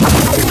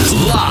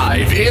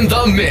in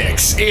the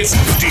mix. It's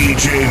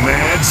DJ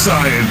Mad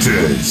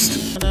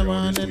Scientist.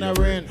 Man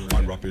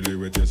rapidly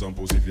with you some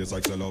pussy face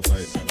like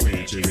cellophane.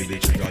 We chill with the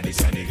trigger, this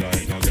and the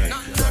guy no get.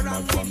 From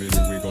my family,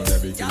 we gon'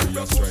 never kill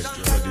you straight.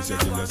 But this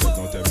is less,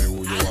 don't tell me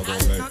who you are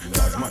gon' let.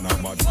 Cause man a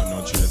bad man,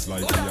 not chase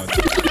like he a.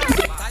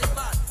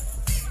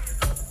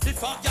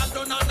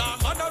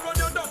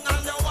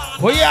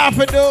 What you have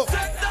to do?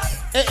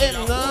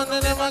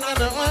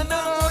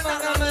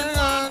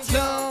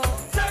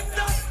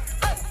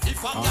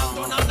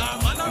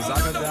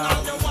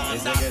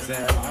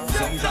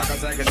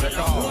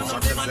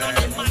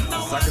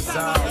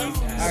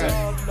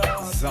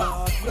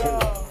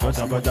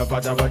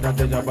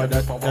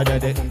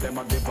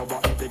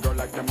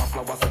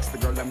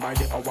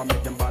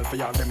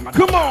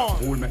 Come on!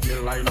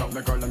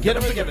 Get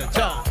them together,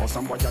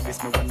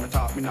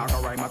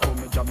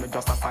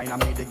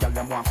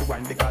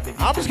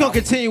 I'm just gonna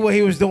continue what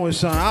he was doing,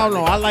 son. I don't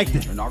know, I liked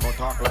it. Let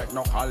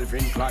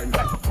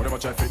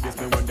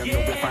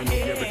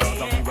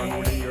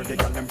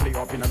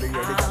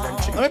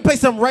me play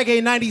some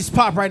reggae 90s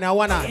pop right now,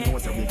 why not? You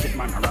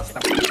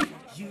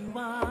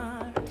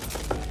are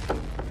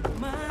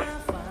my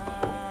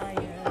fire,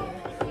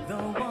 the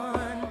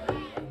one.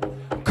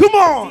 Come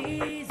on!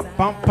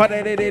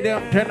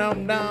 Turn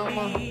them down.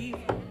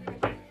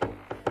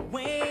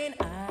 When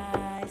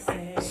I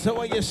say So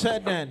what you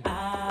said then?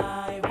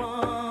 I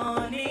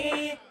want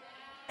it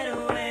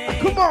away.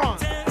 Come on!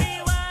 Tell me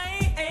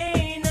why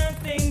ain't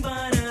nothing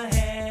but a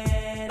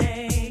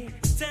headache.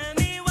 Tell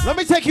me why. Let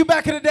me take you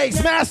back in the day.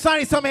 Smash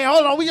Sonny, some here.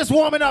 Hold on, we just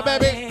warming up,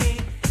 baby. Tell me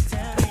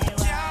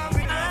why I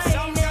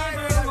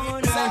never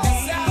wanna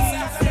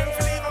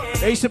be.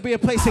 There used to be a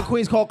place in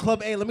Queens called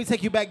Club A. Let me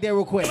take you back there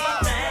real quick.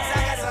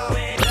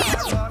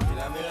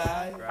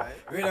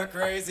 With a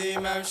crazy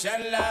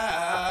motion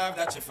love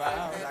that you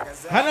found.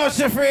 I know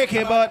it's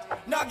freaky, but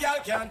no girl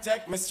can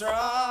take me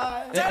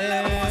stride.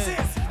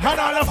 I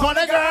know the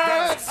funny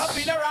girls. Up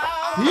in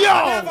around.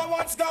 Yo. Never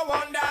once go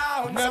on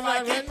down. Never So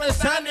I let keep me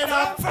standing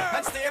up.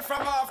 and stay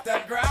from off the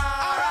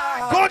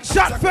ground.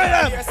 Gunshot for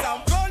them. Hear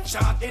some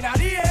gunshot in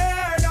the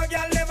air. No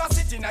girl never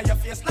sit in your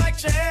face like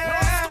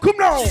chair. Come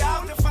on. She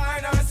have to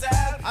find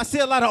herself. I see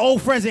a lot of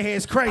old friends in here.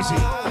 It's crazy.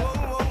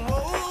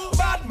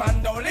 Bad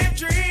man don't live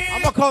dreams.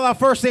 I'm gonna call our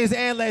first names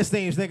and last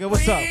names, nigga.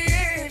 What's up?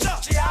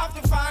 She have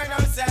to find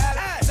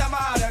herself some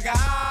other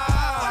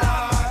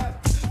guy.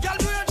 Girl,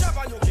 do your job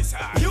and you kiss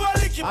her. You a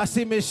licky. I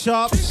see Miss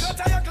Sharps. You a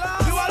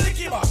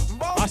licky back.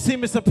 I see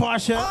Mr.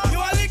 Pasha. You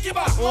a licky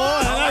back. Oh,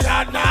 and I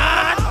got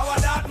that. How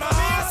that man? I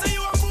say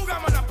you a booger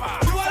man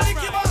apart. You a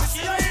licky back.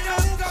 You ain't a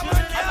booger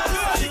man. You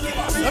a licky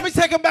back. Let me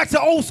take him back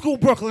to old school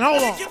Brooklyn.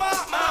 Hold on. Licky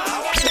back, man.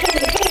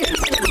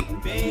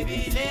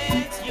 Baby,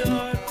 let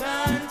your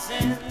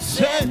consent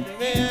Set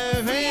me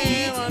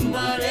free on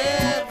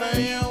whatever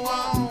you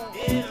want.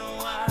 in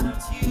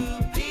what you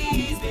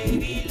please,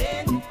 baby.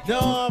 Let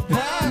No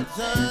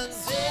passion.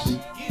 set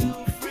you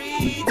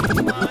free to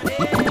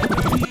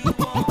whatever you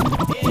want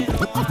in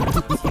what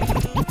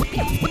you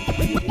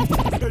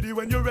please. Ready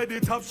when you're ready,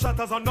 top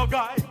shatters on no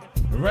guy.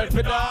 Red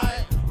for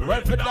die.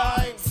 Red for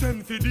die.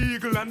 Send for the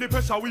eagle and the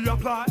pressure we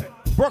apply.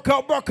 Broke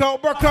out. Where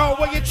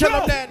you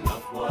chillin' then? Wah,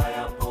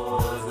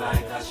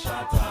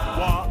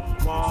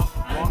 wah,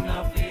 wah.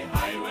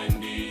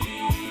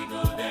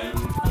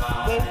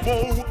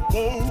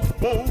 Whoa,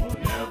 whoa.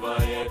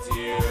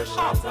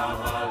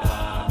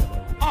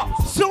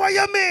 So what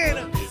you mean?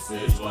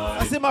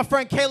 I see my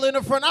friend Kayla in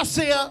the front. I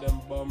see her.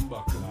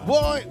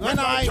 Boy, when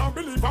I can't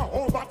believe how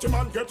old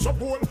Batman gets so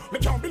bold. Me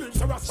can't believe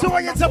Sarah. So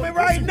what you tell me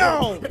right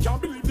now? Me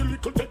can't believe the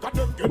little take of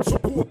them get so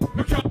bold.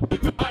 Me can't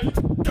believe I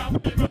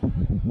can't believe.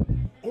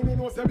 Oh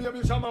no, say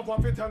baby, shama for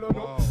fit tell you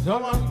no. No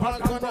one gonna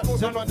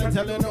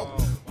tell you no.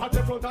 Pat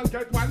the front and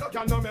get wild, look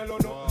at no mellow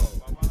no.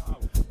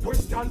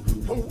 Question,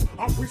 oh,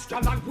 a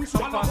question and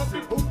question and a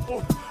people,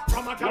 oh,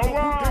 from a girl who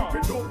get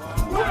fit up.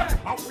 A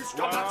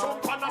question and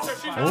jump and a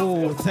session.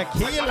 Oh,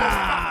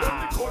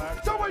 tequila.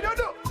 So what you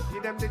do?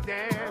 Give them the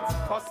dance,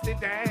 bust the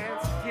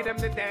dance. Give them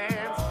the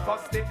dance,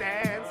 bust the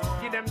dance.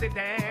 Give them the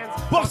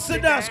dance, Bust the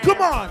dance,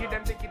 come on. Give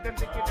them the.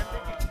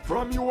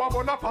 From you, I'm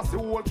gonna pass the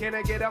whole. Can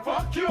I get a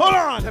fuck you? Hold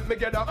on. Let me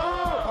get a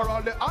for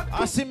all the hot.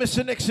 I see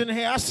Mr. Nixon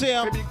here. I see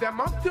him. Big them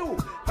up too.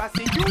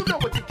 Passing, you know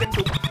what you can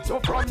do.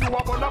 So from you,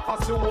 I'm gonna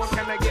pass the whole.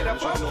 Can I get a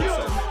fuck you?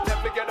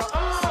 Let me get a for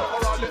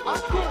all the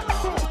hot.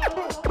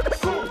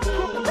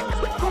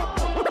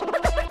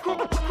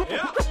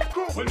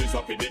 Well, it's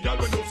up in the girl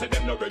when you say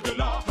them no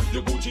regular.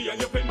 You Gucci and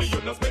your penny, you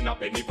no spend a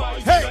penny for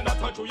it. Hey. You not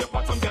touch your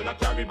fat, some girl not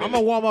carry belly. I'm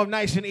gonna warm up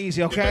nice and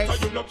easy, okay?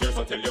 So you look here,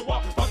 so tell you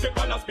what. Pass your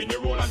collar, spin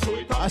your roll and show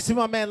it I up. see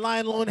my man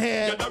Lion Lone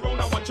here. Get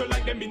around, I want you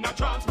like them in a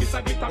trance. Miss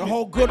a glitter, The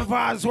whole Good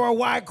Vibes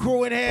Worldwide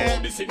crew in here.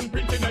 the sitting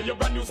printing and your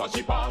brand new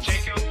sashi pass.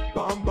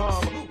 Bam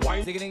bam,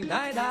 wine Singing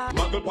die-die.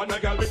 muggle pon a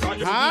girl because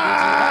you.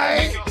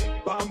 Hi.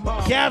 Bam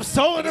bam. Cav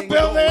Soul in the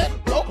building.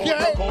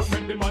 Okay.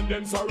 When the man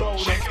them surround.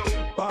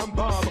 Bam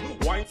bam,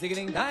 wine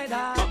Singing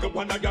die-die. muggle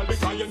pon a girl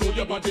because you know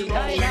your body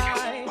round.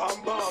 Die-die.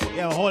 Bam bam.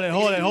 Yo, hold it.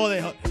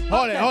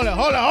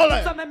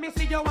 So let me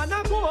see you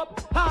wanna go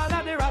up. All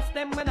of the rasta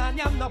them when I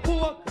am no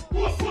pork.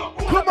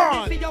 Come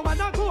on. See you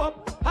wanna go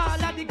up.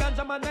 All of the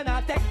ganja man when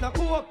I take no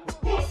coke.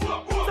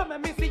 So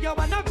me see you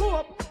wanna go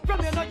up.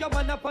 From you know you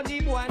wanna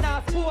funny boy and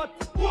a sport.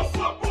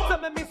 So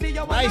me see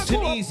you wanna Nice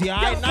and go up. easy,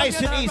 alright?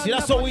 Nice and easy.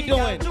 That's what we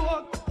doing.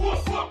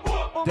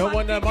 Don't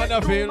want them on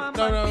the field.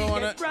 No,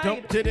 wanna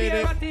dump to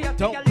it.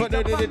 Don't put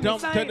it in the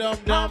dump to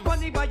dump.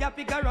 Funny boy, you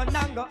figure run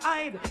and go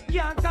hide.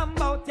 Can't come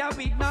out here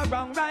with no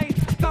wrong right.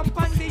 Come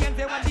on the end,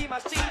 they want the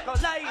machine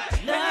collide.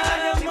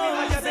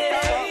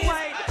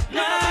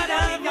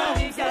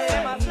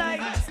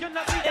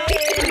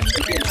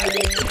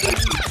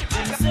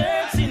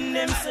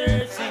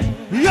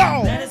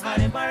 Yo! That is why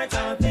they borrowed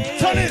our pain.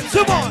 Turn it,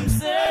 come on!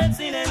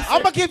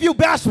 I'm gonna give you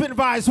bashment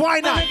vibes, why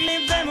not?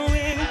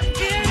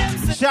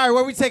 Shari,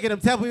 where we taking them?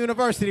 Temple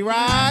University,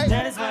 right?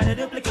 That is why they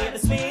duplicate the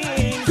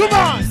swing. Come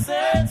on!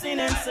 Searching.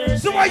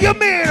 So what you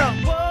mean?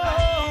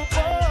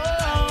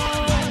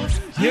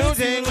 You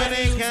think when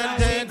they can't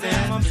take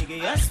them. I'm bigger,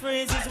 yes,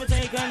 phrases will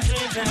take and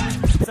trade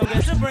them. Some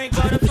get to break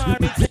out the far,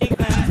 we take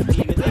them.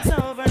 Leave it, it's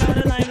over, now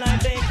the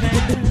limelight take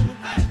them.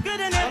 Good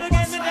and never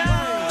get me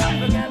down.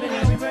 Forget me,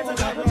 every breath of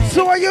God.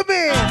 So what you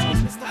mean?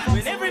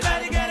 When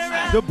everybody get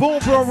around. The Boom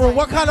Bro Room,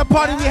 what kind of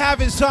party we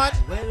having, son?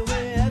 Well,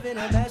 we're having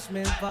a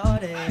bashment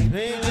party.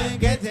 We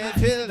get it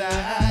feel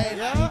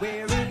like.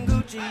 Wearing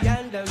Gucci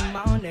and the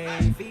money.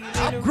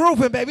 I'm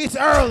grooving, baby, it's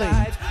early.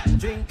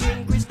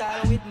 Drinking crystal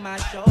with my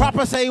show.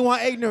 Papa say you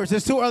want ignorance.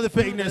 It's too early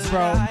for ignorance,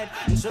 bro.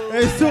 It's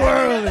too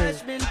early.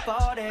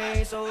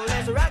 So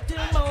let's rock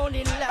till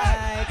morning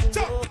light. It's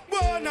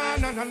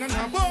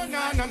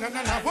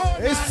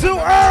too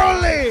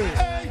early.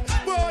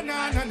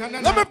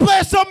 Let me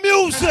play some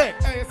music.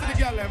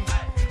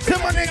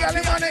 Come on,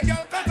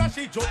 nigga,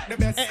 she joke the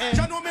best.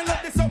 You know me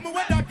love this something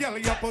with that girl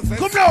you possess.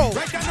 Come now.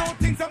 Right now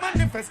things are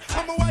manifest.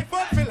 I'm a wife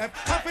of Philip.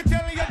 I fi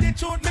tell you the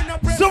truth, me no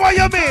press. So what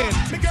you mean?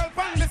 Me girl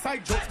from the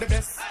side jokes the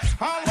best.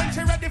 All when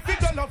she ready fi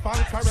go love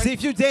and correct. See,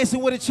 if you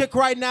dancing with a chick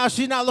right now,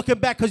 she's not looking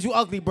back because you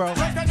ugly, bro.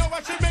 Right now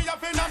what she be a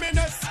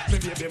phenomenous. Me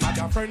baby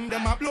my friend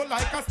them a blow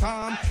like a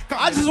storm.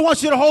 I just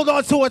want you to hold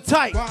on to her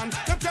tight.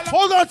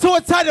 Hold on to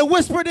her tight and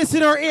whisper this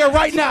in her ear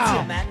right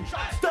now.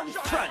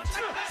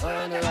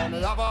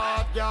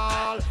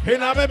 In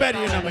my bed,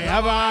 you know me,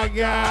 have a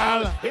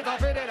girl.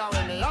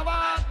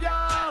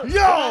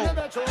 Yo!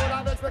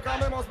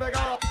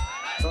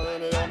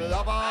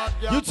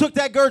 You took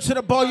that girl to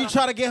the bar, you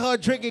try to get her a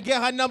drink and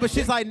get her number.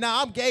 She's like,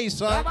 nah, I'm gay,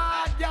 son.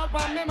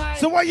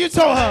 So what you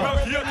told her?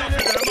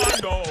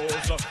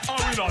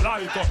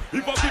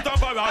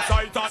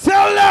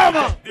 Tell them!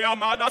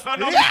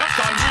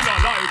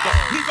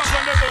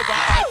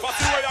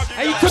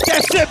 Hey, you took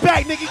that shit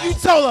back, nigga. You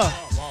told her.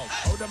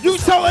 You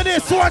told her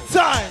this one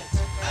time.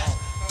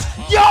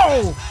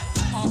 Yo!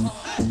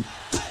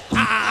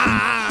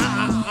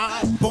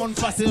 Bon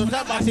facile,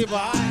 that body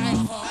boy.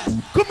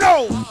 Come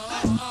now!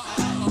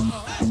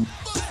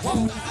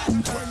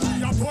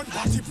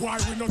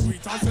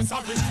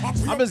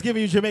 I'm just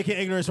giving you Jamaican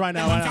ignorance right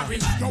now.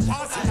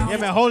 Yeah,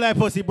 man, hold that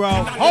pussy, bro.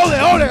 Hold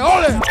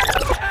it.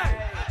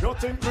 You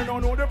think me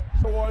don't know the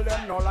all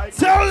them no like.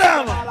 Tell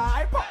them.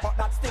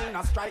 That still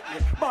not strike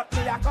me. But me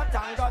I got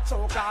and got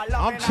choke all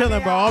I'm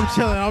chilling, bro. I'm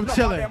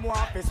chilling.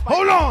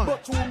 Hold on.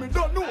 But you me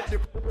don't know the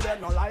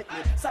them no like me.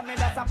 Send me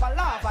that sample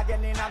laugh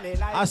again in a me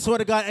night. I swear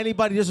to God,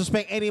 anybody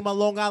disrespect any of my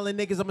Long Island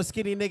niggas, I'm a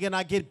skinny nigga and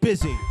I get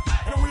busy.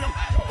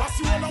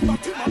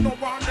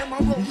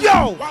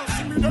 Yo!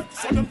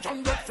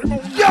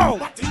 Yo!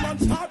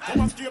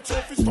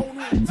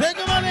 Take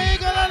a money,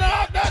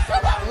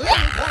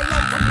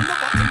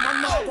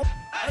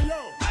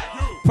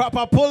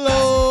 Papa pull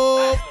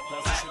up.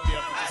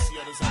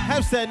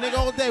 Hempstead, nigga,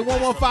 all day,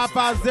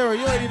 11550.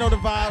 You already know the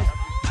vibes.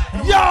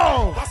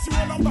 Yo!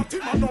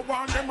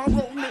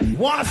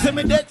 Want some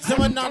of that,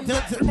 some of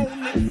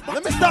nothing.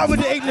 Let me start with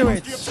the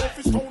ignorance.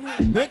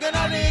 Nigga,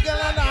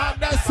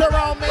 that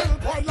surround me.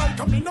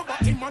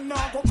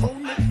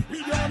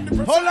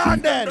 Hold on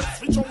then.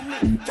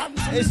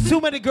 There's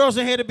too many girls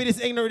in here to be this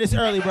ignorant this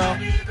early, bro.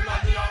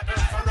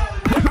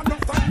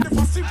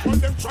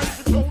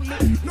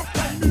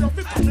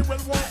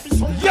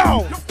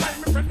 Yo!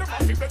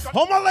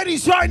 Hold my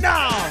ladies right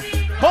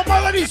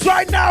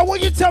now.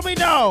 What you tell me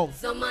now?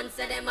 Some man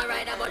say them a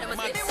ride about them a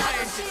slip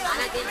saddle.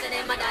 And I think say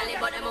them a dolly,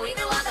 but them a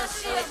wiggle waggle.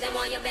 So if them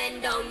want you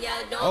bend down,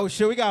 y'all don't. Oh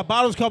shit, we got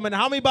bottles coming.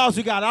 How many bottles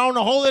we got? I don't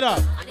know. Hold it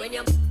up. And when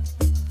you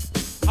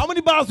How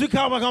many bottles we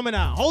got coming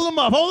out? Hold them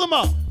up.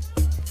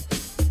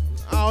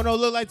 I don't know.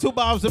 Look like 2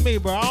 bottles to me,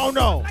 bro. I don't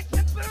know.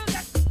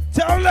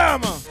 Tell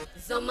them.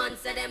 some man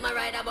say them a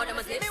ride about them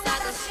a slip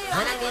saddle.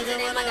 And I think say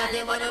them a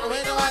dolly, but them a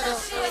wiggle waggle.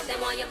 So if them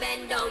want you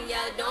bend down,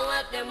 y'all don't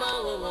help them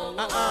all.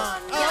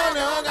 Y'all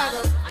don't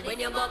goggle. And when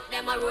you buck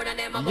them a road and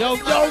them a Yo.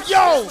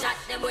 chat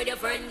them with your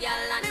friend, y'all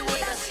and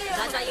niggas.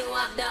 That's why you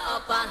have the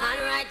upper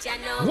hand right, you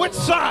know. Which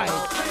side?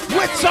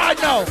 Which side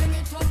now?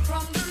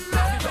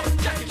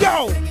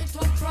 Yo!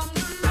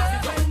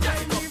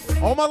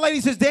 All my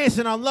ladies is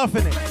dancing, I'm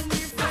loving it.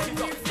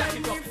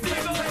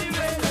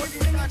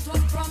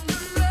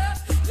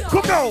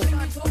 Come on.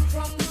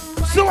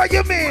 So what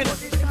you mean?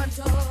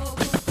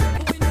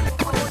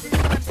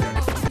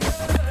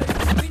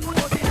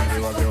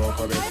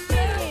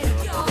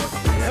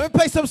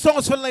 some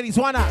songs for the ladies.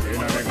 Why not? You know,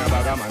 make no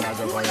bag of man a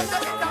joke on it.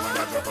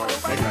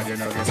 Make that you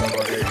know get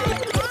somebody.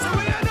 So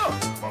what you do?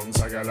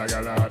 Bounce a girl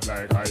hot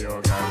like a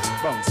yo girl.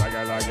 Bounce a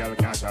girl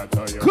can't shot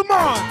to you. Come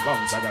on.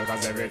 Bounce a girl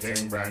 'cause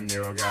everything brand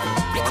new girl.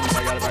 Bounce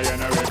a girl 'cause you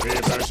know with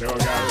people show girl.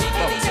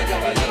 Bounce a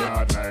girl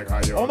hot like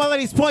a yo. All my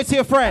ladies, point to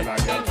your friend. Girl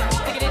can't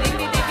shot to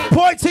you.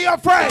 Point to your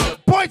friend.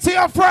 Point to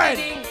your friend.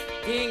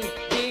 Ding,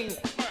 ding.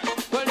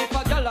 Well, if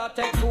a girl a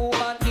take two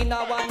man in a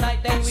one night,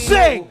 then we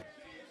Sing. know.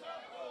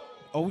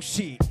 Oh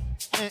shit.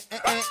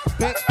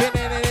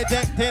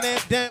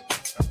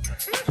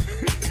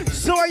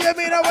 So what you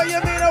mean? What you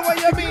mean? What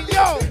you mean?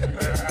 Yo.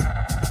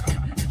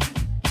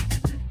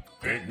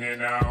 Pick me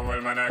now,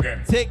 well man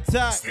again. Tick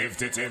tock. Stiff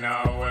titty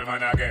now, well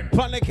man again.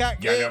 Pon the cock.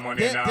 Get your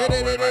money now,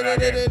 well man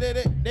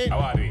again. How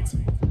are it?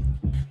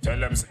 Tell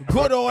them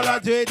Good old I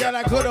do it,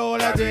 girl. Good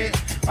old I do it.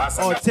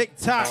 Oh, tick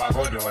tock.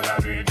 Good old I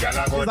do it, girl.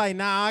 He's like,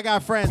 nah, I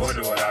got friends.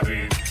 Good old I do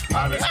it.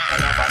 Always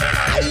enough of them.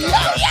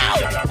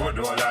 Girl, good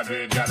old I do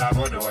it, girl.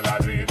 Good old I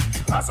do it.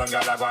 Some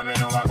girl I go me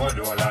know a good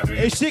old I do it.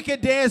 If she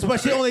can dance, but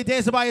she only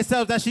dances by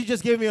herself, that she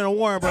just gave me an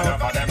award, bro.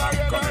 Enough of them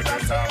come to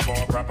get her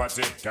for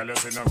property. Girl, you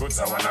see no good,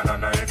 so one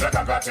another if like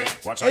a got it.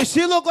 Watch If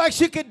she look like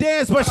she could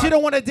dance, but she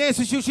don't want to dance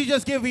with you, she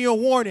just giving you a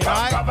warning, all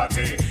right?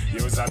 Poverty.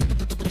 Use a Some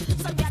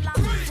gyal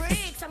a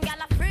freak, some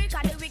gyal a freak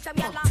of the week, some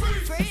gyal a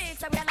freak,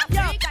 some gyal a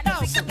freak of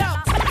the week, some gyal a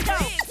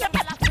freak, some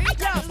gyal a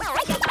freak of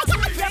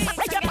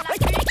the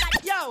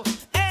week. Yo,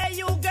 hey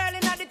you girl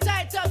in the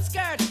tight up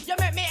skirt, you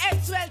make me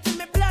swell till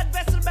me blood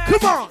vessel burn.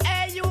 Come on.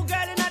 Hey you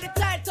girl in the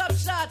tight up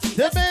shorts,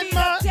 Them in speed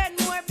my- up 10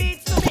 more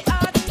beats to me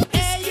heart.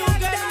 Hey you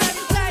girl in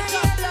the tight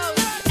up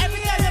blouse,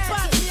 every time you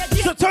pass me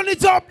a So turn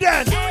it up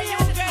then. Hey you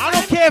girl, I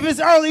don't care if it's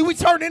early, we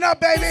turning up,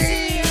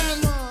 baby.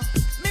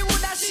 me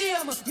woulda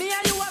shame, me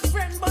and you a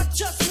friend, but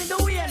trust me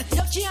the way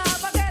you can't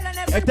have a girl and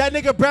every If that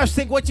nigga breath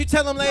stink, what you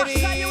tell him,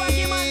 ladies? So you a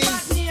give man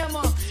bad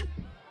name.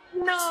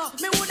 No,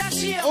 me woulda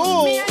shame.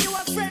 Ooh. Me and you a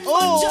friend, Ooh.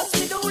 but just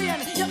me the way.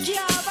 You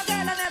can't have a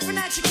girl and every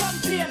night she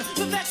complain.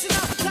 Me vexing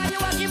up, cause you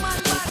a give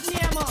man bad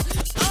name.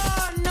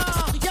 Oh no,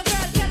 your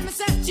girl tell me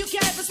say you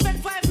can't even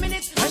spend 5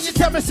 minutes. And you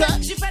tell me say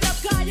She fed up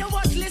cause you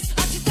worthless.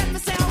 And she tell me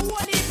say I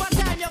won't heap of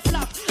time you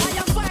flop. I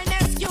am fine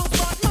excuse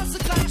but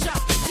muscle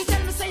contract. She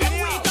tell me say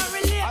you're weak and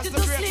related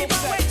to sleep.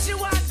 And when she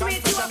want to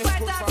eat you a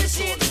bite off the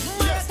sheet.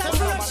 Murder and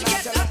blood, she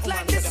get up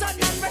like the sun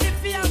and ready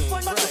for your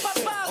fun. But you pop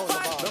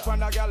off. look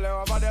on a girl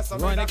over there, so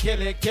Wanna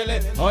kill it, kill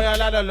it. Oh, yeah,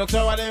 lot of look,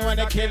 so they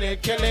wanna kill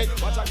it, kill it.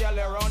 watch a girl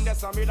around there,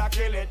 so me da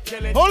kill it,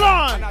 kill it. Hold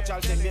on. Natural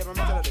thing, baby, me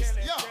tell you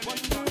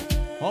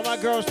this. All my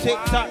girls, tick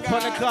tock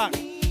on the clock.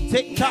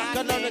 Tick tock,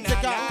 on the tick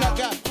tock, tock,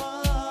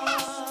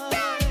 tock.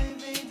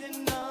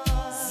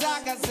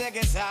 Zaga,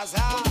 ziggy, zaza.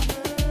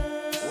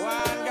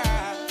 One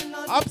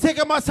girl. I'm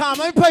taking my time.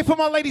 Let me play for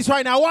my ladies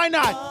right now. Why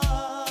not?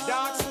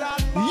 Dark star.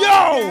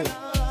 Yo!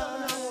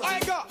 I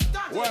go.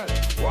 Well,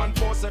 one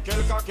post a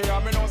kill cocky,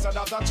 and me know say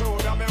that a true.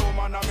 And me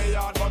woman and me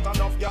yard, but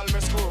enough girl me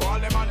screw. All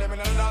them and them in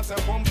the dance, say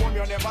boom boom,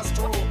 you never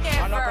screw.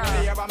 And up in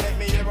the air, make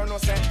me even know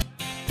say.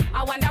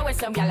 I wonder where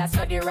some gyal a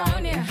study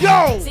round here.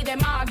 Yo! See them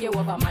argue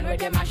over man where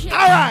them a share.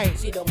 All right.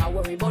 See them a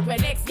worry about where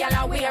next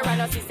gyal a wear and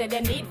us say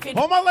them need fit.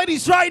 All my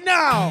ladies right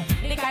now.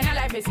 The kind of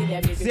life me see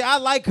them See, living. I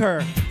like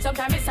her.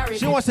 Sometimes it's sorry.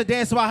 She wants to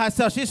dance by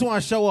herself. She just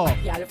wants to show off.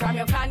 Gyal from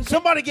your country.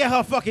 Somebody get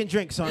her fucking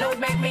drink, son. Load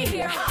make me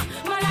hear.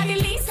 Man a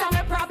the least of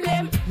my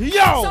problem.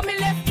 Yo! So me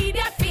left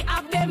idiot fi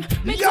have them.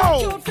 Me Yo!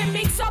 too cute fi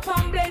mix up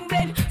and blend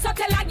blend. So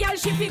tell a gyal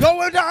she fi Go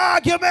with the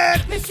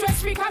argument. me stress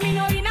free 'cause me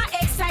know in a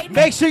excitement.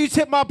 Make sure you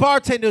tip my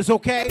bartenders,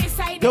 okay?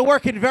 They're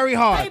working very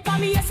hard. Hype on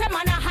me, yes, a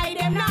man a hide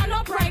them. Nah,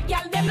 no pride,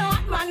 gyal them no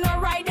hot man no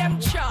ride them.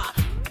 Cha.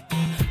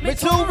 Me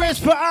too rich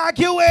for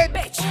arguing.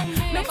 Bitch,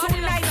 me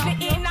too nice,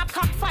 me in a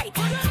cockfight.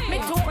 Me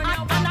too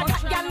hot and a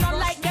that gyal no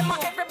like them.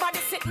 Everybody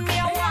sitting me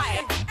a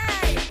while.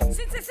 Hey,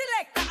 since it's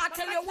selector, I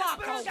tell you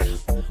walk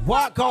out.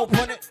 Walk out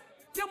on it.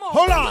 You move.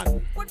 Hold on.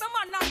 When the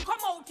man now come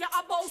out, you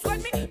a boss.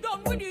 When me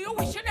done with you, you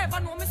wish you never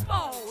know me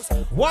spouse.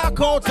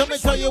 Walk out, let me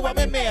tell you what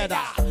me made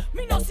of.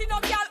 Me no see no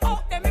gyal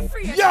out there, me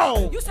free.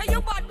 Yo! You say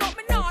you bad, but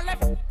me nah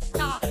left.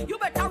 Nah, you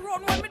better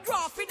run when me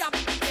draw for them.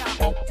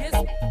 Yeah.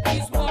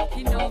 This is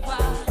walking over,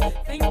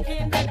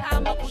 thinking that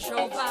I'm a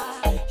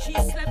pushover. She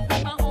slept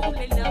with my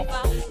only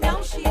lover.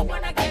 Now she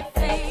wanna get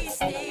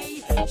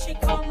tasty. She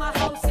call my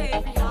house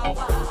every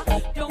hour.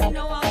 Don't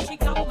know how she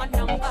got my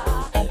number.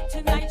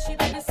 Tonight she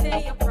better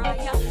say a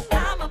prayer.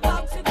 I'm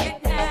about to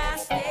get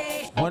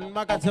nasty. One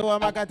maca two a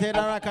maca te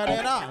na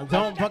cadena.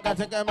 Don't fuck a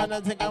take a man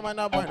and take a man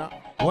a buena.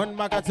 One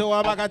maca two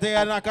a maca te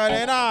na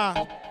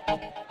cadena.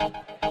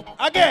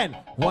 Again.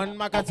 One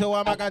maca two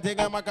a maca te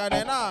a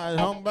macadena.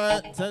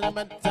 Humber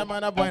sentiment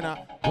semana buena.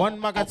 One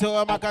maca two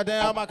a maca te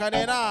a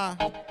macadena.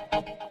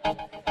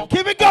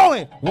 Keep it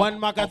going. One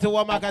maca two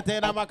a maca te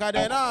na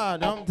macadena.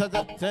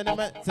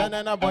 Sentiment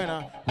semana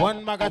buena.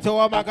 One maca two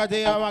a maca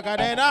te a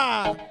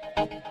macadena.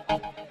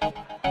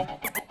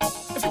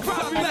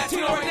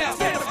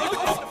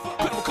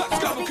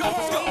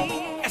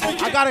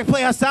 I gotta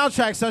play her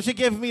soundtrack, so she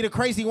giving me the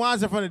crazy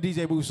ones in front of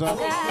DJ Booth, son.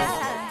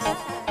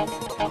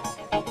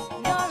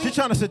 She She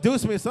trying to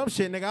seduce me or some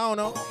shit, nigga. I don't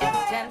know.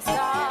 Gem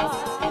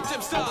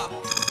Star.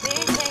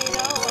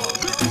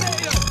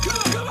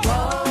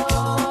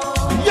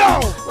 Yo!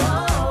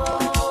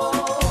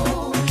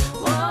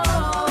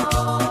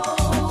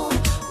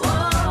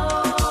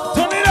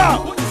 Turn it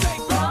up!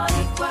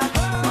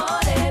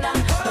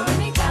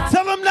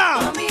 Tell them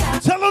now!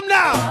 Tell them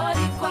now!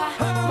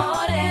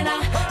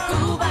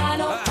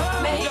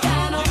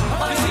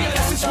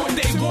 That's what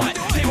they want.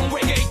 They want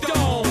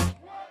reggaeton.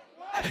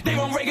 They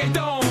want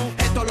reggaeton.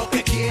 Esto lo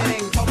que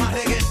quieren. Toma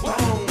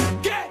reggaeton.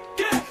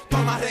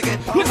 Toma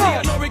reggaeton. You see,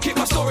 I know kick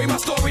my story.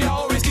 I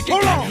always kick it.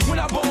 When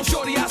I bone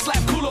shorty, I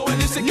slap culo and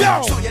listen.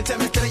 Yo! Soy el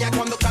tema estrella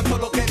cuando canto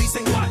lo que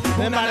dicen.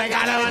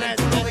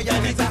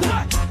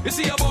 You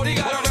see, a body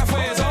got a rap for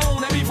his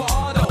own. That be for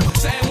Ardo.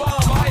 San Juan,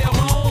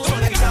 Bayamón.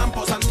 Son el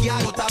campo,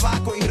 Santiago,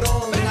 tabaco y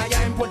ron.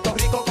 Allá en Puerto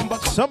Rico con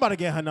somebody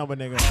get her number,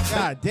 nigga.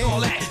 God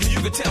damn. You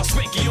can tell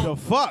Spanky on the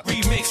fuck.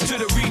 Remix to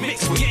the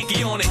remix with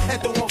Yankee on it.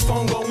 Esto un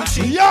fongo, un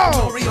chip. Yo!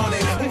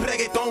 Un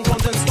reggaeton con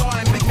Don Star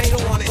and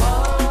McMado on it.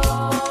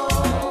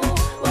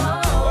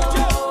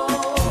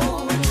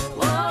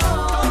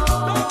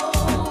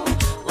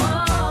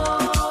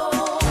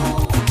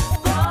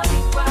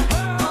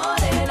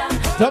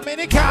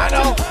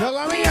 Dominicano,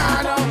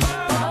 Colombiano.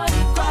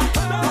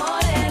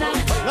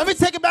 Let me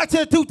take it back to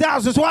the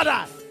 2000s. Why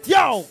not?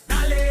 Yo!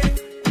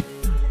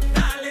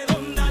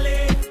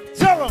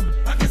 Tell them.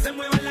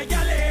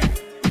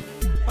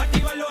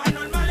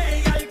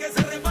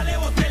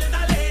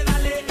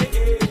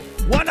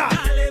 Why not?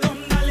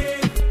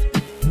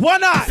 Why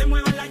not?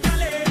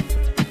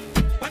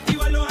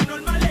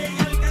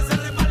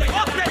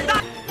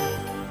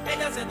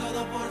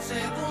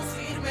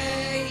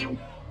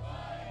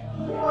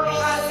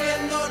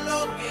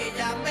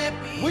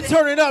 We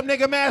turn it up,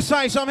 nigga. Mad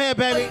Science, I'm here,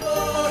 baby.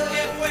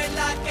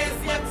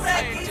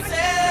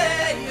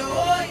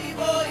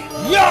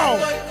 Yo!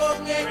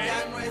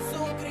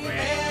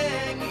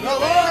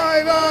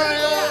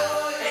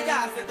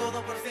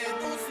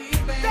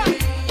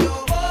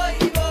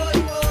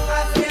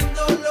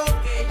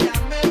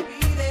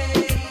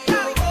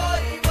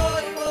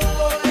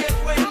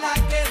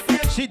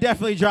 She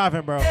definitely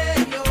driving, bro.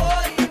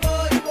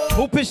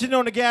 Who pitching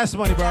on the gas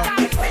money, bro?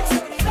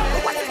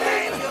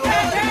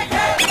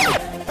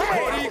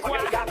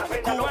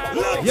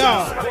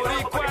 Yo!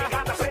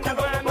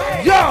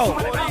 Yo!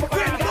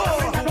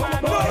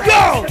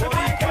 Yo!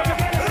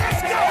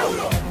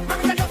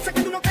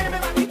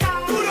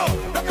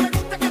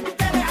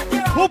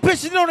 Who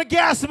pitching on the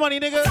gas money,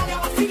 nigga?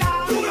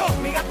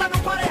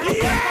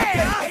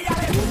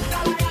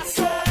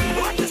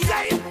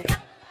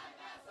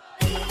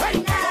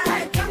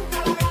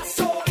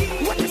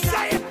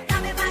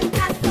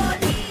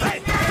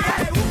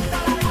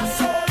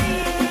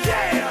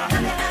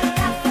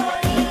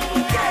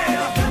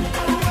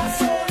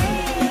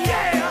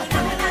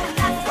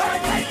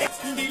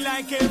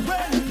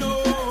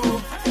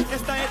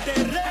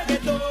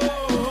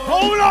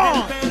 Hold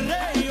on!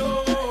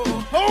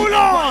 Hold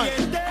on!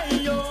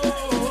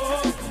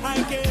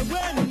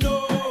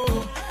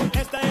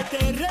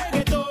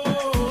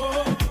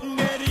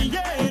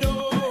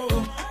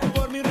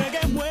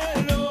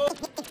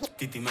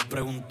 Titi me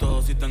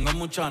preguntó si tengo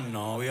muchas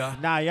novias.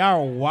 Nah,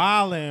 y'all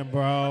wildin',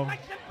 bro.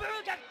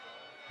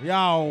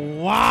 Y'all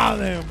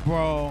wildin',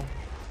 bro.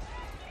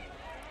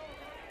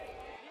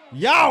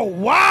 Y'all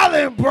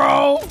wildin',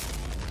 bro.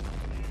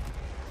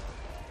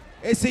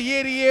 It's a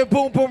year-to-year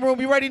boom boom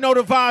room. You already know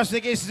the vibes,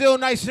 nigga. It's still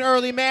nice and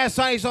early. Mad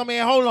Science on me.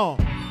 Hold on.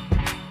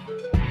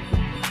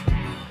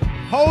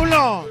 Hold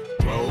on.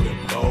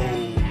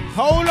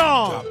 Hold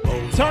on.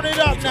 Turn it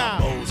up now.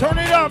 Turn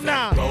it up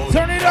now.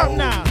 Turn it up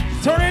now.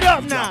 Turn it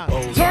up now.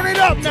 Turn it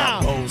up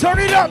now. Turn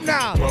it up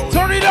now.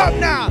 Turn it up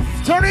now.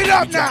 Turn it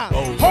up now.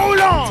 Hold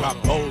on.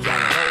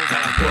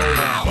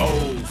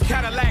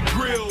 Cadillac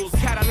grills,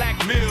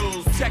 Cadillac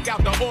mills. Check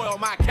out the oil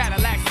my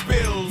Cadillac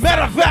spills.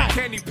 Matter of fact,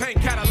 candy paint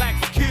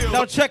Cadillacs kill.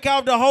 now check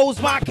out the hose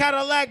my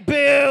Cadillac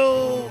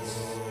builds.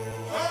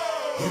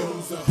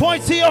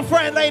 Point to your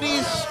friend,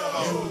 ladies.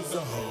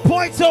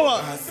 Point to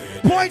her.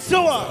 Point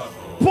to her.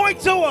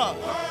 Point to her.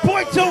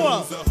 Point to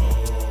her.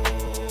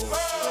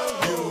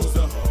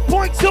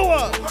 Point to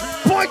her.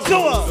 Point to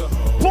her.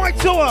 Point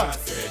to her.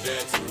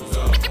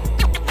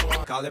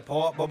 Call it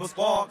Pop Bubba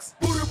Sparks.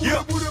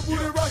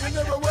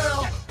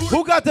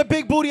 Who got the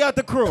big booty out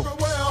the crew?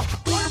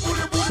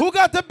 Who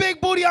got the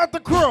big booty out the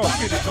crew?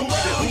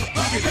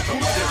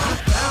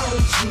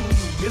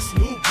 This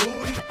new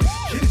booty,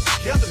 get it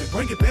together and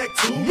bring it back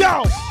to me.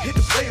 Yo! Hit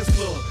the Players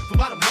Club for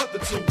about a month or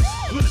two.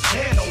 Put a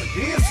tan on it,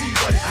 then see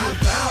what it do. I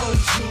found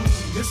you,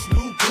 this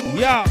new booty.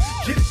 Yeah.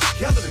 Get it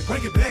together and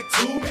bring it back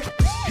to me.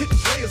 Hit the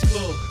Players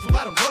Club for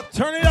about a month.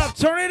 Turn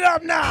it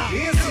up now.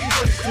 Then see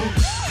what it do.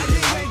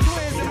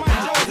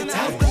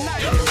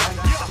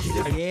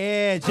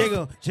 Yeah,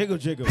 jiggle, jiggle,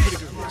 jiggle.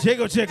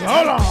 Jiggle, jiggle.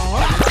 Hold on.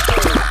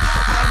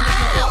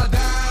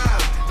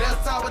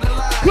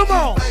 Come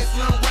on.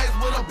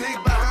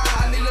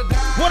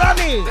 What I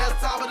need?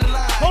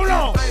 Hold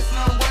on.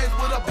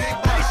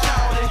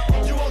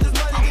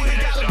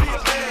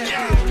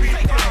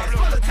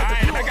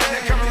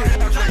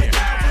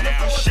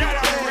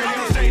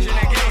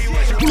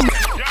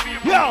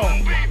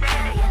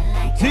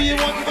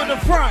 want you in the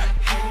front.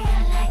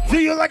 Do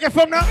you like it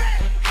from now?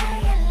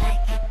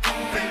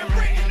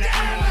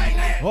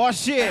 Oh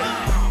shit.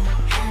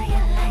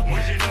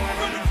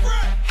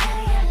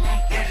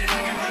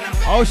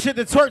 Oh shit,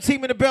 the twerk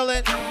team in the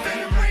building.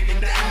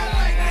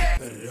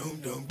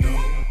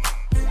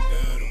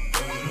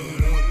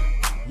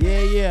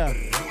 Yeah.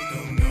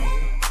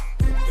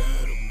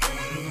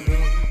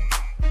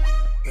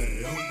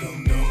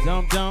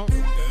 Dum.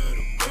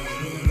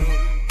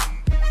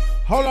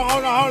 Hold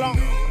on.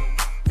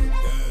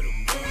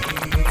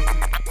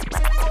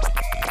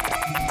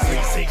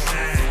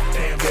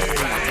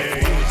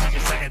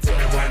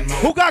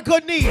 Who got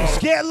good knees?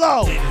 Get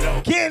low.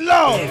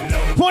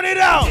 Point it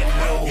out.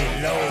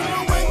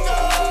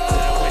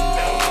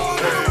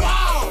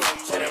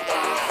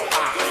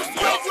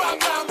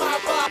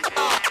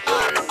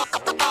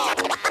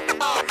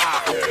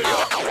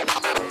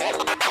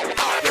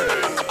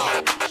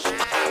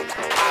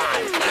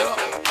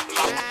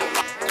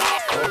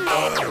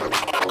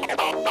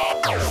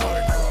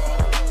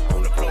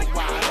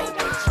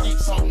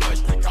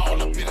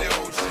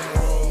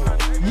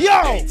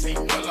 Yo!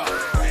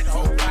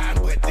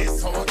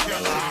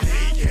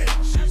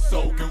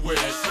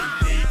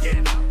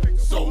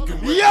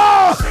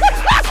 Yo!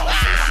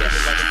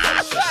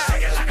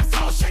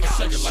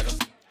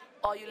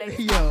 All you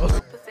ladies pop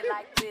your pussy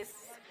like this.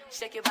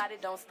 Shake your body,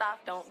 don't stop,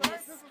 don't miss.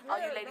 All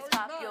you ladies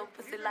pop your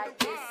pussy like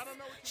this.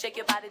 Shake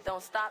your body,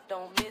 don't stop,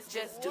 don't miss.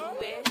 Just do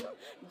it.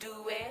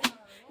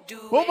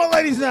 What my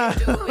ladies now?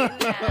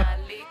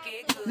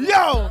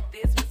 Yo!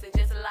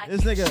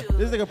 This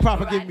nigga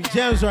proper giving me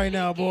gems right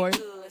now, boy.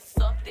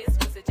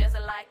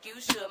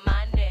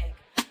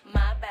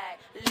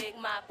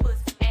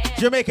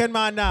 Jamaican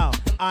man now.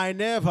 I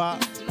never.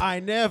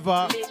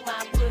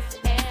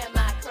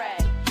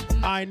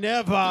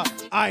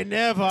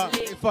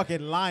 You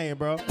fucking lying,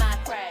 bro.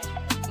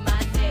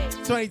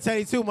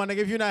 2022, my nigga.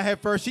 If you're not head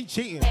first, she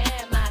cheating.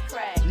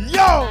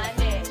 Yo!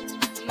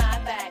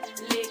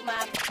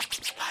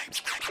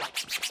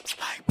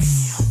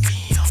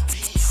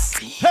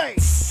 Hey!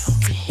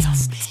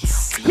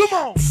 Come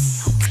on!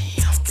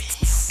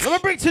 Let me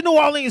bring to New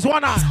Orleans, why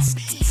not?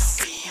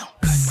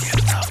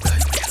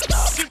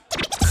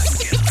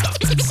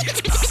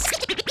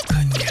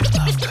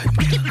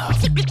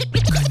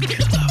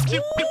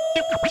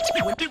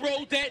 When she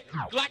rolled that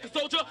like a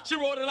soldier, she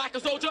rolled it like a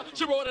soldier,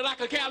 she rolled it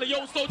like a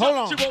Calio soldier. Hold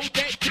on. She rolled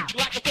that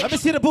like a soldier. Let me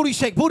see the booty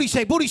shake.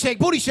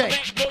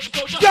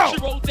 Yo!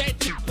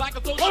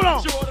 Hold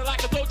on.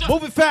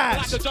 Move it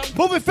fast.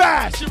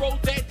 She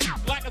rolled that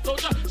like a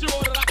soldier, she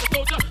rolled it like a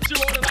soldier, she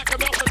rolled it like a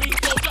Melanie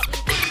soldier.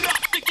 Put it up,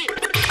 stick it,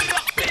 put it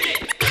up, stick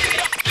it, put it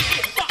up, stick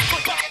it, pop,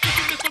 pop, pop, stick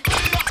it, Mr.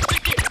 Put it up,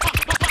 stick it, pop,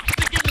 pop, pop,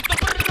 stick it, Mr.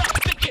 Put it up,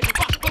 stick it,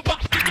 pop, pop,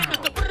 pop, stick it,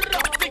 Mr. Put it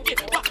up, stick it,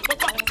 pop, pop,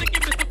 pop, stick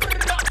it, Mr. Put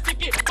it up,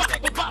 stick it, pop,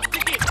 pop, pop,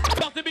 stick it.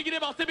 Bounce it, biggity,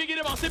 bounce it,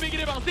 biggity, bounce it,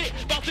 biggity, bounce it,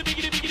 bounce it,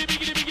 biggity, biggity,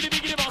 biggity, biggity,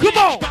 biggity, bounce it. Come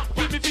on. Rock,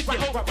 give me 50, ho,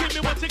 give me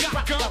what you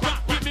got, girl.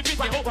 Rock, give me 50,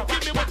 ho,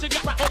 give me what you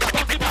got, bounce it,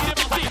 biggity,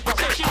 bounce it,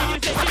 shake it,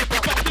 biggity, shake it,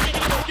 bounce it,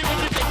 biggity, ho, give me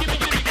 50, give me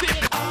 50, shake it.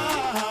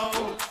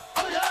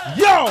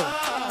 Yo!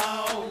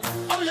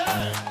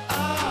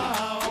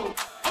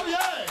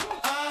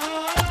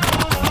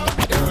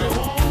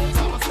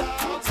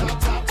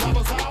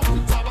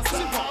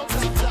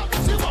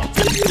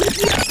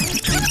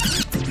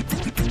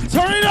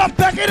 Turn it up,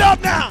 back it up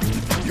now!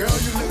 Girl,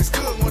 you look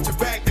good, won't you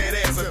back that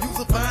ass up? You's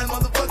a fine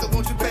motherfucker,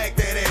 won't you back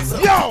that ass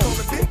up? Yo!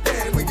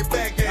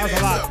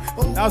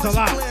 That was a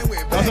lot. Girl, you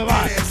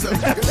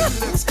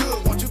look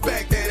good, won't you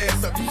back that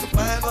ass up? You's a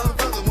fine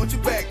motherfucker, won't you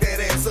back that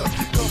ass up?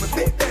 Come and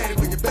big daddy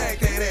when you back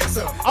that ass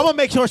up. I'm gonna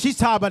make sure she's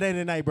tired by the end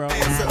of the night, bro.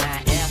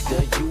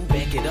 After you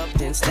back it up,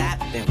 then stop,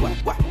 then what,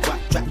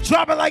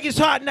 Drop it like it's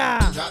hot now.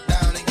 Drop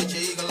down and get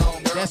your eagle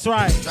on, girl. That's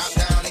right. Drop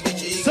down and get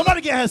your eagle.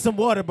 Somebody get her some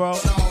water, bro. No,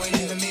 ain't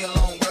leaving me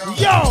alone, girl.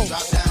 Yo!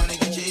 Drop down and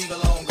get your eagle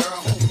on,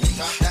 girl.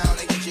 Drop down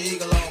and get your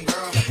eagle on,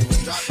 girl.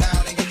 Drop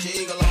down and get your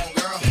eagle on,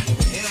 girl.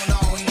 Hell no,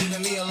 ain't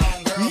leaving me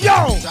alone, girl.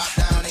 Yo! Drop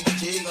down and get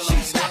your eagle on, girl.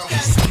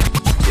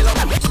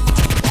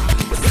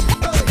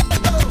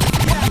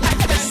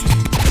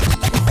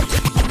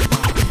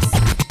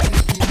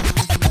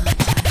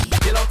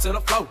 Get on to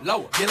the flow,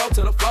 lower. Get on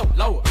to the flow,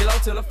 lower. Get on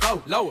to the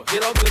flow, lower.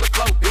 Get on to the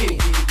flow, get it.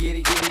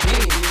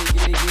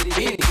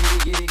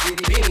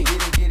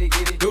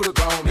 Do the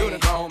grown, do the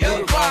grown, do the grown, do the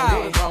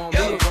grown, do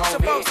the grown.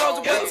 Suppose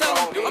soldier, what tell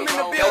 'em? I'm in the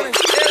building.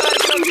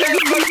 Everybody get on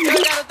dance, but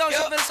you gotta throw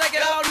something and shake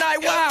it all night.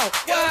 Wow.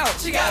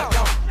 She got it.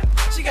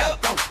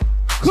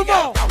 Come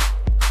on.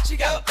 She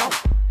got it.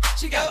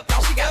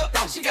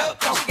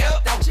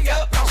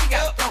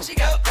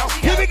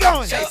 Here we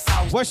going.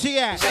 Where she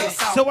at?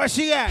 So where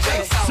she at?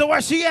 So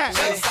where she at?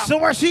 So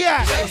where she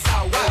at?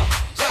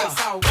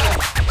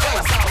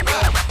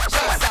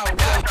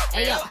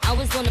 Hey yo, I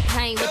was on the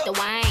plane with the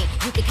wine.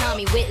 You can call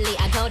me Whitley.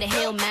 I go to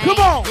hell, man. Come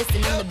on.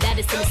 Listen, I'm the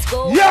baddest in the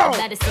school. Yo. The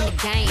baddest in the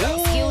game.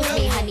 Excuse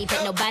me, how money,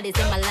 but nobody's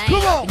in my lane.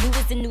 Come on. When you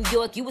was in New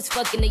York, you was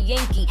fucking a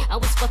Yankee. I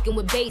was fucking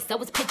with bass, I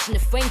was pitching to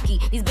Frankie.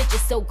 These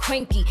bitches so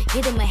cranky,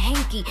 get him a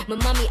hanky. My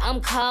mommy,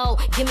 I'm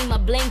cold, give me my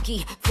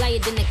blankie. Flyer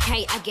than a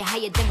kite, I get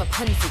higher than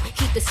Rapunzel.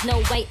 Keep the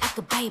Snow White, I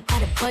could buy it by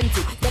the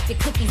bundle. Left your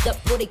cookies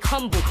up before they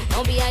crumble.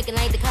 Don't be acting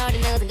like the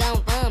Cardinals are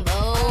gon'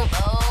 fumble.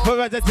 Put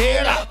up the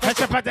dealer,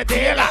 catch up at the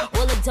dealer.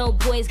 All the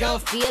dope boys gon'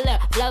 feel her.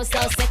 Flow so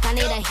sick, I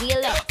need a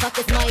healer. Fuck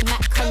is my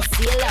Mac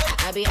concealer.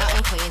 I be out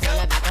in Queens on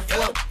the back and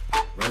forth.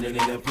 Running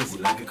in that pussy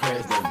like a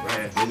crash dump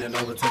brand. Bending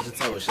over, touch your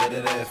toe, shut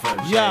that ass from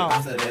the Yo.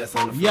 Bounce that ass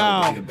on the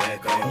floor, bring it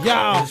back on. Yo,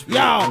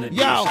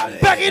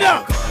 back it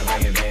up.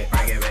 Bring it back,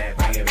 bring it back,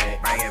 bring it back,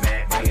 bring it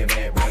back, bring it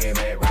back, bring it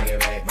back, bring it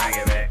back, bring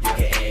it back. You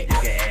can add, you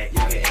can add, you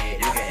can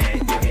add, you can add,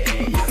 you can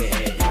add,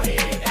 you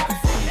can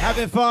add.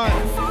 Having fun.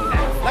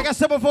 Like I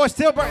said before,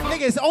 still burning.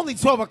 Nigga, it's only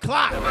 12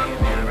 o'clock.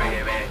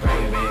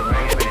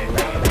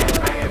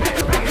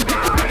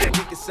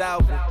 Kick us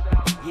out.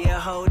 Yeah,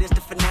 ho, this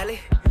the finale.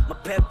 My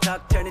pep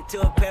talk turned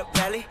into a pep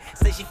rally.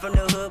 Say she from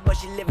the hood, but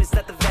she live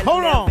inside the valley.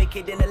 Hold now on.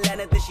 Vacate in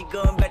Atlanta, then she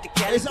going back to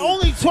Cali. It's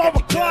only 12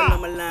 o'clock.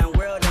 I'm a line,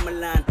 world, I'm a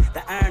line.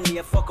 The irony,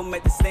 I fuck 'em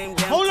at the same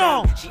damn Hold time.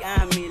 on. She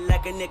eyeing me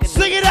like a nigga.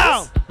 Sing it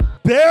out.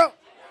 Bill.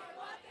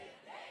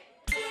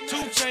 2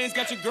 Chainz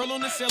got your girl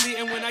on the celly,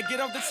 and when I get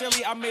off the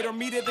celly, I made her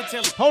meet at the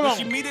telly. Hold when on.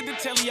 she meet at the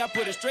telly, I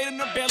put it straight in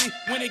her belly.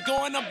 When it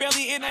go in her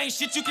belly, it ain't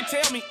shit you can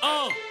tell me.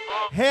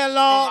 Hair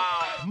long,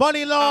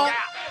 money long.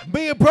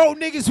 Me and bro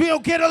niggas, we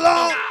don't get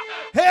along.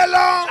 Hair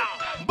long,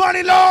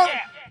 money long.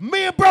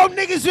 Me and bro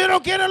niggas, we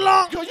don't get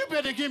along. Yo, you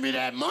better give me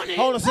that money.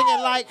 Hold on, sing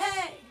it like.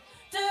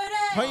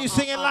 When you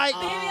sing it like.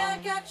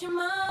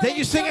 Then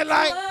you sing it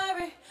like.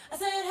 I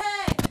said,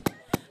 hey,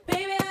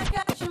 baby, I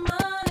got your money.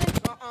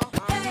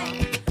 Hey,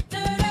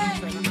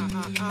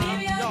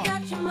 baby, I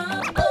got your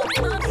money.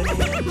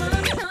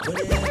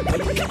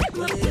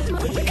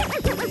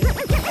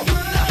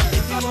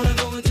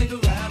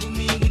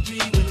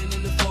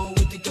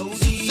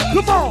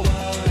 Come on.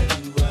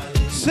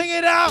 Sing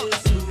it out.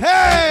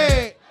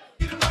 Hey.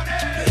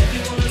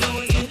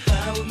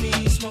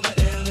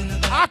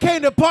 I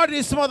came to party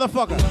this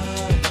motherfucker.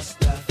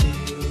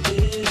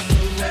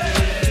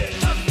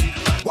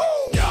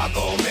 Y'all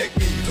gon' make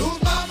me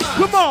lose my mind.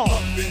 Come on.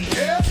 Up in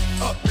here,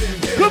 up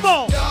in here. Come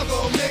on. Y'all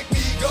gon' make me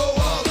go all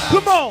out.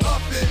 Come on.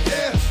 Up in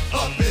here,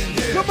 up in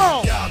here. Come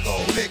on. Y'all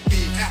gon' make me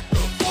act a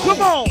fool.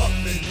 Come on. Up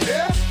in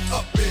here,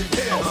 up in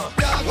here.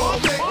 Y'all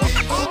gon' make me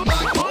lose my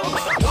mind.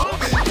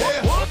 Up in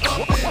here, up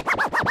in here.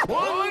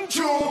 1,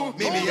 2.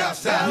 Meet me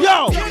outside.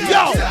 Yo, Meet me yo,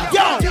 outside.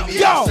 yo, Meet me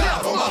yo.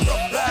 outside on my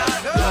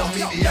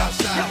meet me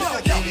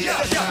outside. Meet me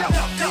outside.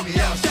 Meet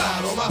me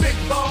outside on my big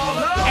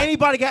ball.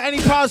 Anybody got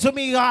any problems with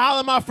me? Holler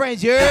at my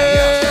friends.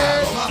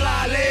 Yeah.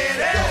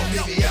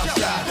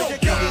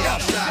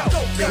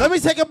 Let me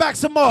take it back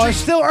some more. It's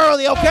still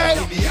early, okay?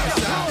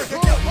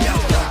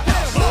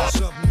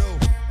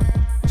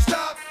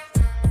 Stop,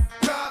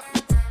 drop,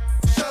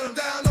 shut 'em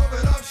down,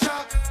 open up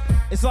shop.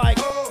 It's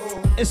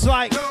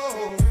like,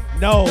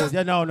 no.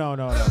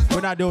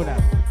 We're not doing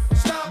that.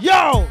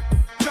 Yo,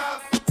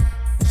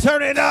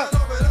 turn it up.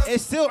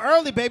 It's still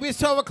early, baby. It's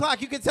 12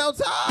 o'clock. You can tell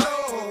time.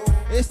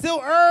 It's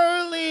still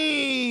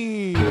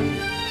early.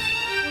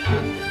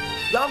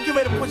 Yo, I'm getting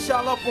ready to put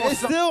y'all up on It's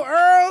something. still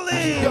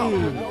early. Yo,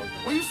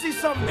 when you see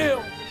something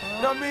ill,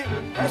 you know what I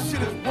mean? That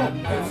shit is woke.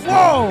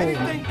 Whoa.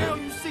 Anything ill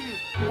you see is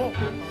woke.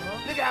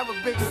 Nigga have a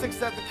big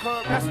 6 at the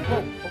curb, that's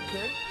woke,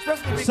 okay?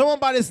 Especially big. Someone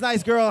buy this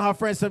nice girl and her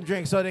friend some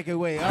drinks so they can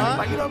wait, huh?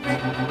 Like, you know what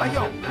I mean? Like,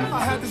 yo,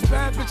 I had this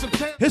bad bitch in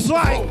town. It's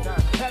like,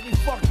 Had me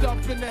fucked up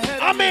in the head.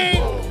 I mean.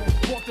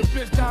 Bought the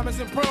bitch diamonds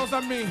and pearls, I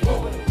mean.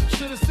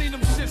 Should've seen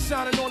them shit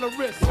shining on the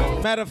wrist.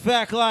 Matter of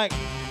fact, like,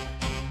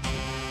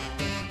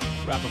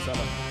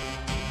 Rockefeller,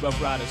 Rough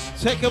Riders.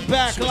 take it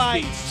back, Swiss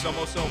like. Beats, some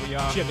more sober,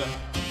 y'all. Jigga,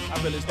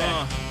 I realize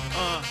that.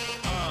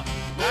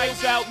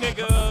 Lights out,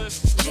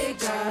 niggas.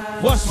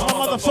 What's my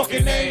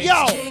motherfucking name?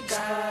 Yo,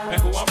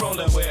 And who I'm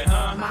rolling with,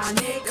 huh?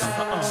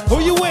 who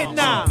you with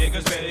now?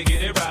 Niggas better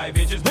get it right,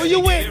 bitches. Who you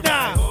with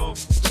now?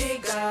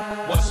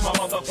 What's my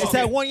motherfucking It's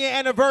that 1 year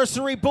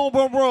anniversary, boom,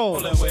 boom, roll.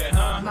 rolling with,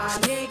 huh?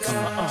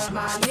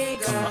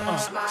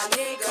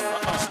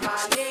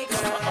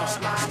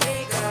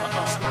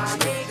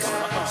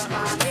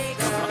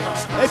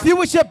 If you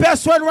with your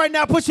best friend right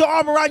now, put your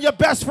arm around your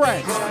best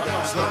friend.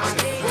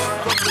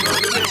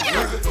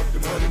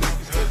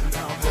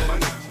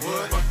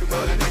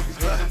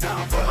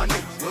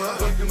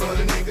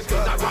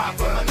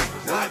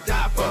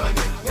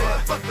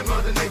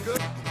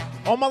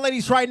 All my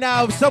ladies right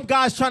now, if some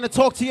guy's trying to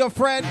talk to your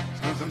friend,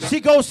 she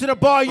goes to the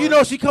bar, you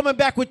know she coming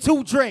back with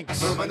 2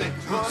 drinks.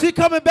 She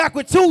coming back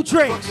with 2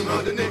 drinks.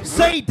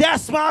 Say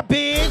that's my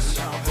bitch.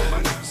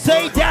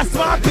 Say that's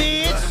my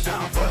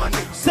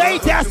bitch. Say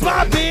that's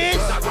my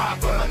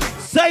bitch.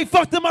 Say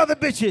fuck them other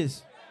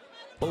bitches.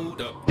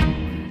 Hold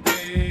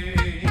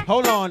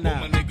on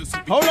now.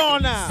 Hold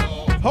on now.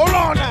 Hold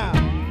on now.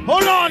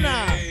 Hold on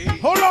now.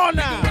 Hold on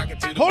now.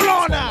 Hold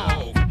on now.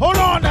 Hold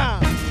on now.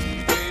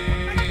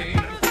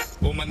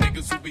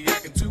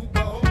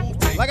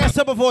 Like I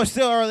said before, it's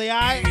still early,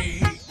 alright?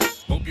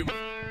 Hope you.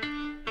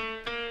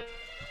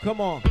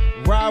 Come on,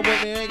 ride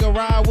with a nigga,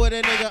 ride with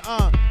a nigga,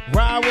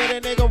 ride with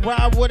a nigga,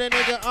 ride with a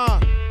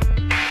nigga,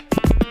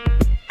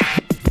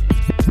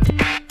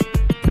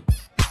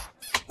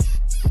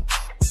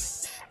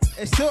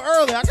 It's still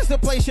early. I can still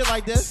play shit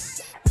like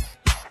this.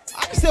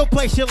 I can still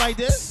play shit like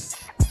this.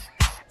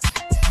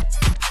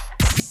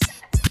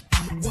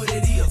 What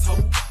it is, ho?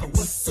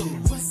 What's up?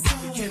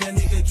 Can a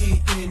nigga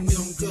get in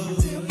them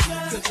good?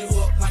 Cut you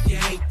up like you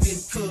ain't been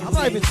cooked. I'm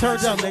not even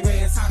turned up,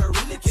 nigga.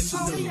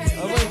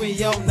 Oh, wait, with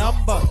your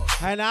number,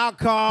 and I'll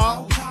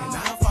call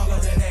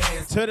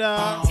to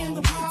the.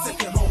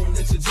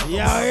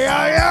 Yo.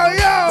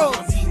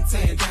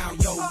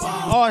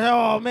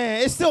 Oh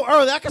man, it's still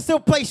early. I can still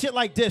play shit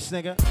like this,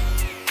 nigga.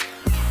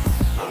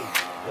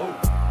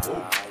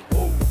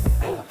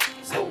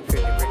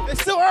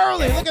 It's still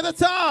early. Look at the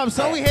time.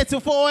 So we hit till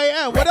 4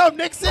 a.m. What up,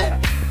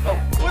 Nixon?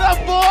 What up,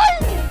 boy?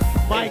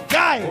 My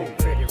guy.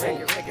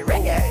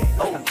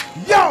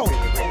 Yo.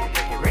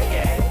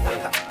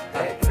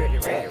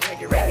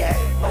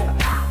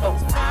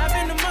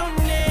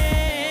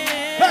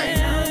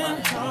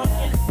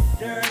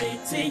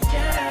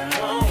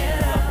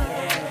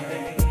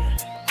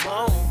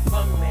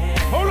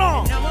 Hold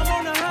on.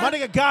 My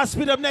nigga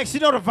Godspeed up next. You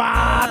know the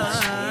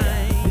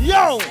vibes.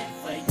 Yo.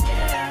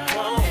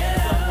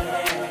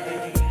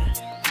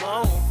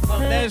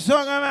 Let's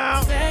talk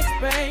about sex,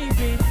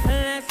 baby.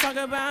 Let's talk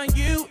about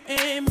you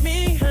and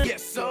me.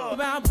 Yes, sir.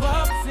 About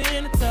bubbles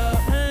in the tub.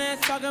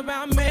 Let's talk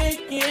about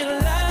making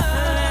love.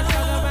 Let's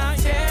talk about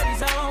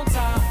cherries on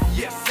top.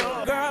 Yes,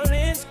 sir. Girl,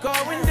 it's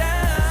going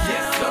down.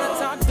 Yes, sir. Wanna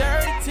talk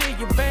dirty to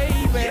you, baby.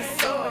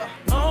 Yes, sir.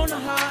 On the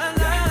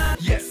hotline.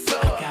 Yes, sir.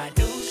 I got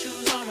new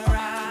shoes on the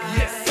ride.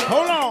 Yes, sir.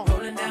 Hold on.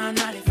 Rolling down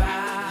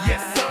 95.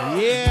 Yes, sir.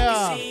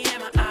 Yeah.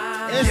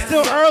 It's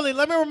still early.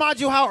 Let me remind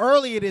you how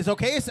early it is,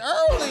 okay? It's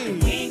early.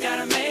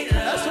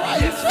 That's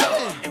right. You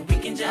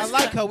chilling. I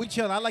like her. We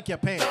chilling. I like your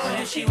pants.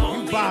 You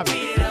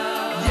vibing.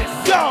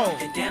 Yo.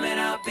 Damn it,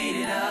 I'll beat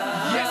it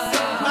up. Yes,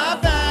 sir. My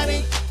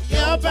body,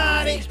 your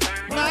body,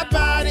 my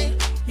body.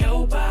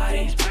 Your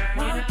body,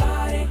 my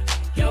body.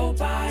 Your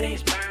body,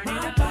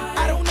 my body.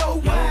 I don't know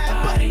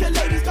why, but the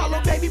ladies call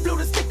them baby blue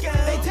the sticker.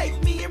 They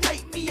take me and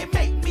rape me and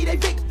make me they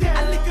victim.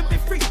 I lick them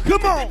and freak.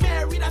 Come on.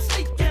 Married, I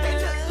sneak.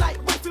 They look like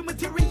wifey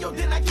material,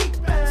 then I keep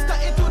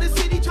stunting through the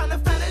city trying to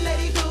find a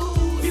lady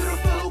who's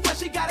beautiful, but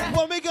she got a.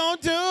 What we gonna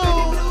do?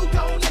 Baby blue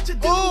gon' let you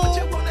do what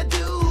you wanna do.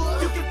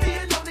 You can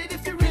feel on it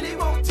if you really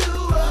want to.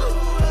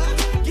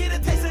 Get a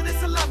taste of this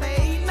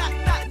salami, knock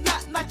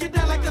you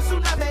down like a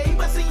tsunami,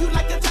 busting you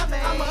like a tummy.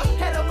 I'm a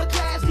head of a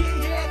class, get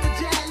here at the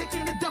jazz,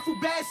 licking the duffel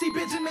bag, see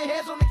Benjamin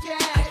heads on the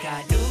cat. I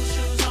got new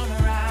shoes on the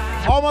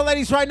ride. All my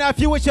ladies right now, if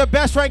you with your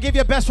best friend, give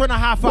your best friend a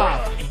high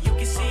five. And you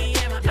can see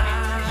in my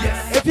eyes.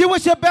 Yes. If you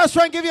with your best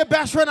friend, give your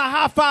best friend a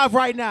high five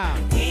right now.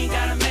 We ain't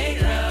gotta make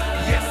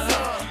love. Yes,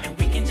 sir. And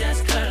we can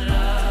just cut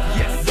love.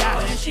 Yes, sir.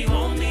 And she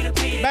want me to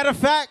be. Matter of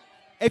fact,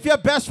 if your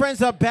best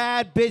friend's a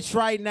bad bitch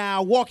right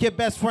now, walk your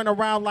best friend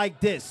around like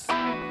this.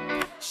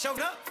 Showed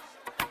up,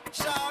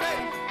 showed it.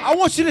 I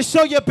want you to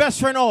show your best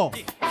friend off.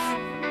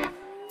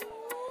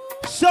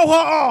 Show her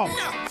off.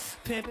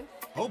 Pimpin'.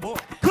 Oh boy.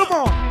 Come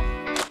on.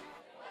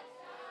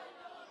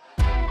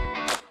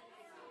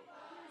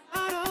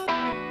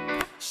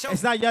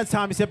 It's not your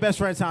time, it's your best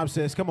friend's time,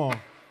 sis. Come on.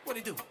 What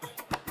it do?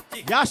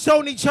 Y'all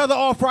showing each other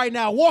off right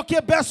now. Walk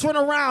your best friend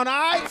around,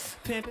 all right?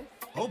 Pimpin'.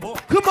 Oh boy.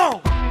 Come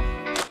on.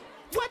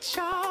 What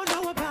y'all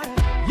know about it?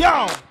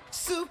 Yo.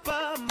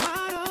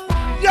 Supermodel.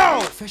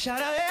 Yo. Fresh out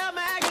of Elle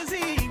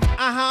magazine.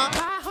 Uh-huh.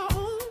 Buy her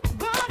own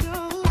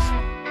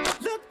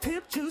bottles. Look,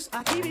 pimp juice,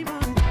 I keep it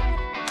running.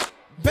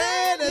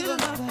 Bad as Little a...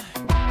 mother.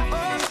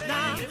 Oh,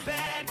 now you're a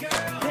bad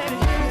girl.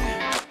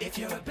 Baby, if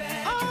you're a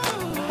bad girl.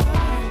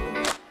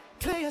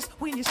 Players,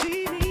 when you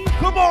see me.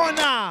 Come on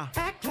now.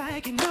 Act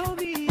like you know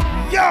me.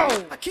 Yo.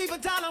 I keep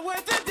 $1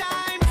 worth of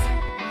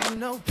dimes. You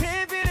know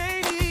pimping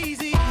ain't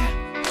easy.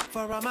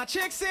 For all my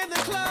chicks in the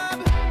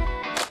club,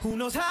 who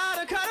knows how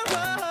to cut a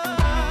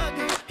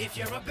rug? If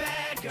you're a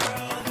bad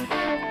girl,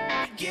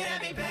 get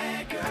at me,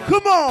 bad girl.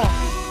 Come on.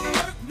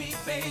 Work me,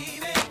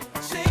 baby.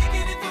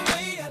 Shaking it the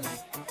way I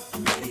like.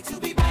 I'm ready to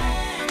be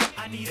bad.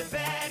 I need a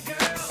bad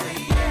girl.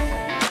 Say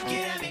yeah.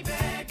 Get at me,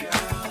 bad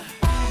girl.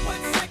 What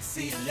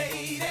sexy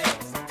lady?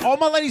 All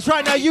my ladies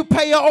right now, you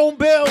pay your own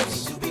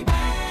bills.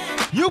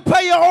 You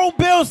pay your own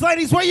bills,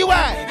 ladies. Where you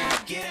at?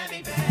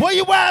 Where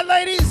you at,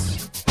 ladies?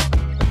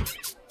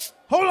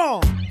 Hold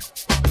on.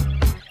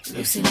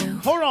 Lucy Lou.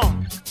 Hold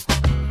on.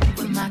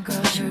 With my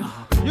girl Drew.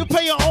 You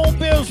pay your own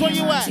bills. Where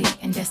you at?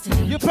 And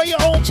Destiny. You pay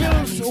your own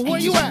bills. Where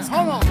you at?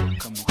 Hold on.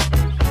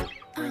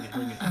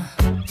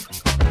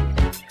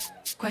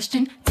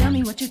 Question, tell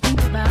me what you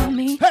think about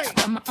me. Hey. I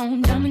buy my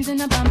own diamonds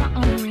and I buy my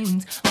own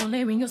rings.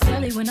 Only ring your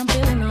celly when I'm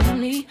feeling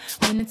lonely.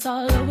 When it's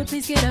all over,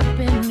 please get up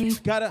and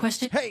leave.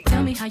 Question,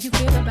 tell me how you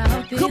feel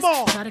about this. Come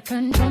on. Try to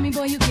control me,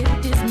 boy, you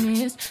get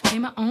dismissed. Pay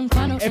my own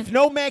condo. If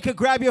no man could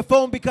grab your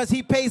phone because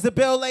he pays the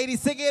bill, ladies,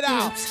 sing it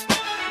out.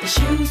 The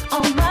shoes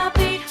on my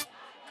feet,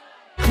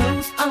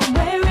 clothes I'm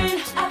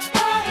wearing,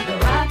 the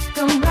rock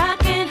I'm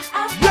rocking.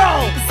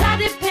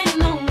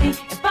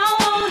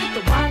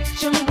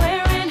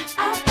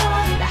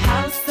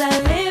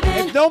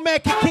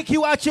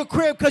 out your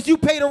crib because you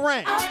pay the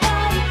rent. I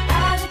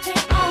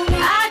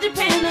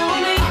depend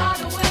on me. All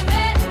the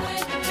women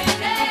with the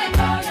business,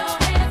 throw your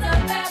hands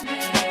up at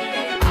me.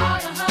 All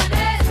the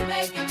hunters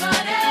making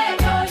money,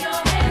 throw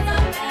your hands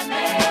up at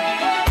me.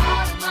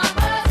 All the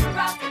mamas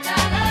rock the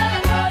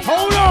dollar, throw your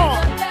Hold hands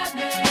on. up at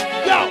me.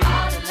 Yo.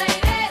 All the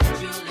ladies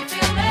truly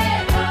feel me,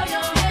 throw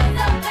your hands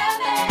up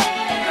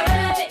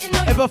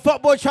at me. If a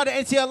fuckboy try to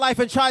enter your life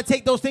and try to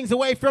take those things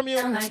away from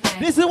you,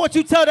 this is what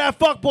you tell that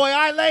fuckboy, all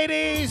right,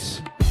 ladies?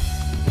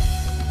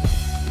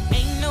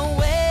 Ain't no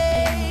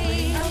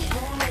way I'm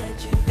gonna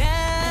let you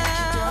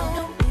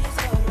down.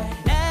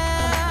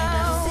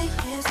 Now,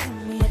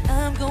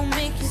 I'm gonna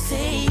make you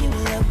say you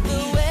love me.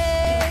 The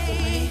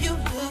way you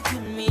look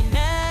at me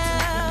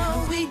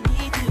now, we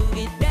need to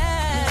get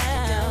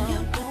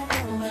down.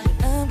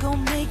 I'm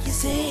gonna make you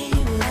say you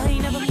love me. I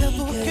ain't never felt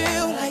for a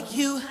girl like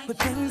you, with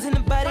brains in a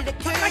body that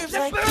curves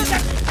like you.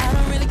 I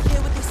don't really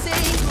care what they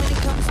say when it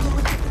comes to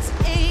a difference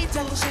in age.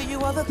 I can show you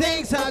all the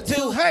Things I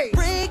do, hey.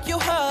 Break your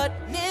heart,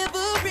 never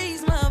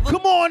raise my voice.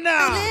 Come on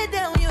now. Lay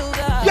down your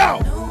guard. Yo.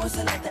 No one's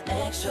to let the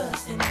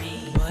extras in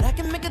me, but I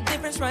can make a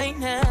difference right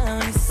now.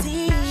 You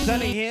see,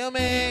 Sonny, hear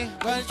me.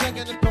 Run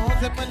checking the bones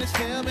and money,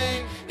 feel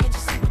me. can't you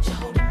see what you're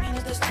holding me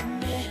does to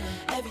me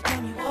every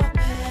time you walk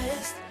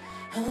past?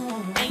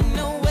 Ain't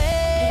no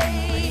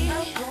way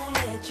I'm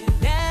gonna let you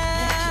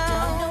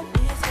down.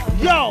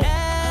 Yo.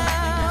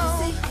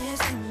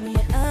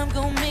 I'm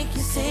gonna make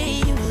you say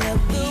you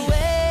love me. The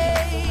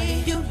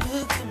way you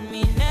look at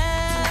me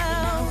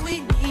now, we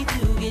need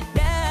to get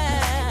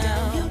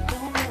down.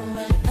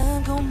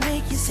 I'm gonna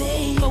make you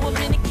say for a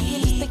minute, can you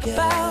just think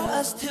about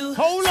us two?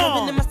 Hold on.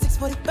 Swerving in my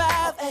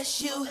 645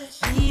 SU.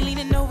 Me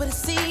leaning over the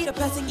seat, or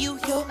passing you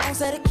your own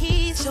set of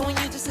keys, showing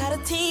you just how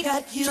the team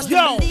got you. Just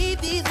Yo.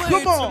 believe these words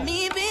Come on. from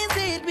me been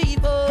said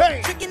before.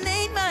 Hey. Tricking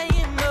ain't my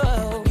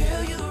MO.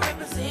 Girl, you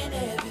represent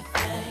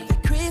everything. The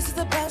Chris is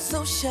about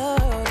so short,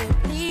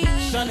 please.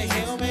 Sonny,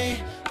 hear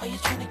me. Are you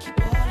trying to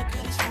keep all the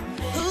goodies from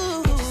me?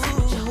 Ooh, can't you see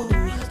what you're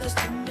holding me does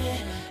to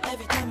me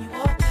every time you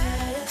walk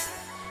past?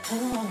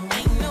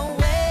 Ain't no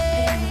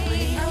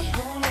way I'm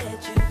gonna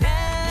let you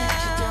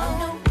down.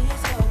 No,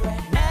 it's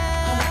alright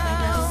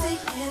now. Say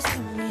yes to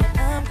me,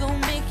 I'm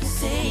gonna make you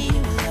say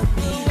you love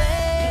me. The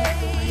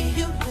way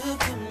you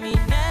look at me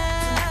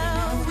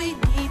now, we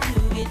need to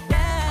get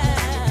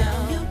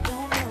down. You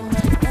don't know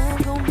what I'm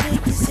gonna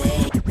make you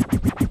say.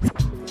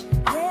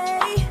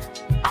 Hey.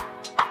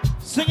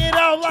 Sing it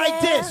out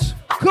like this.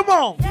 Come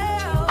on.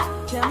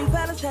 Tell me,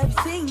 fellas, have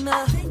you seen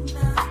her?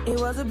 It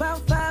was about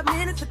 5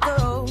 minutes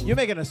ago You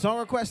making a song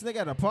request, nigga,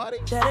 at a party?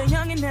 that a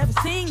youngin' never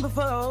seen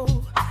before.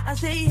 I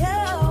say, yo,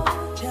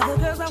 tell the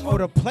girls I Oh, want.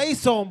 the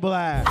place on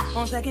blast.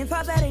 On second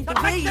thought, that ain't the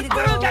way to go.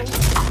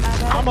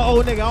 I'm an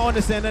old nigga. I don't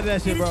understand none of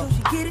that shit, Get it bro. so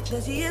she get it,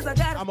 that she is, I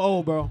got it. I'm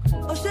old, bro.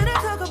 Or should I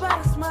talk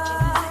about a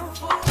smile?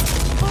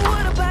 Or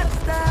what about a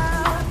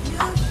style?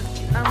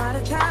 I'm out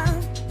of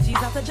time. She's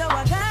out the door,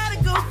 I gotta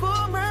go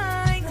for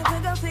mine. I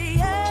think I'll say,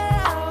 yo.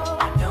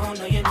 I don't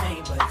know your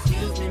name, but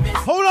excuse me, miss.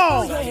 Hold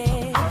on. Oh,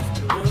 yeah.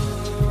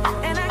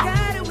 And I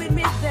gotta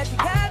admit that you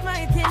got my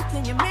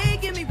attention. You're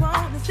making me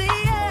want to say, yo.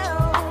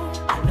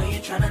 I know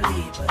you're trying to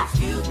leave, but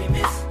excuse me,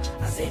 miss.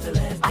 I saved the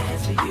last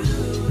dance for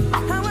you.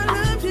 How I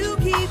love to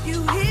keep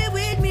you here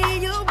with me,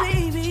 yo,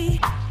 baby.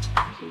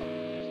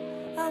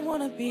 I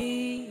wanna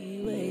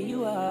be where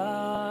you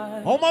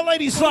are. Hold my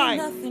lady slide.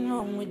 Ain't nothing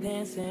wrong with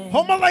dancing.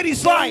 Hold my lady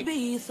slide.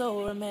 Baby,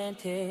 so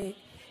romantic.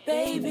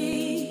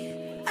 Baby,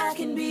 I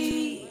can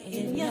be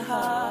in your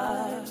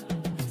heart.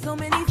 So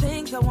many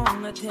things I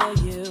wanna tell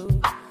you.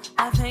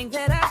 I think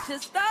that I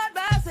should start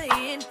by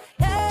saying,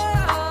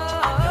 yeah.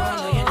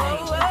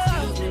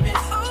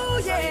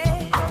 Oh,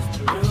 yeah.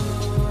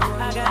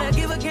 I gotta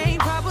give a game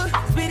proper.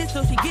 Spit it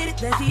so she get it.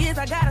 There she is,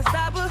 I gotta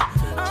stop her.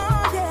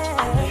 Oh, yeah.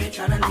 I know you're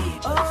trying to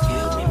leave, but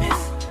excuse me,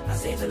 miss. I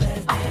saved the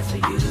last dance for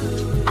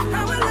you.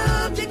 I would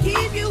love to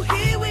keep you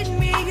here with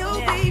me, yo,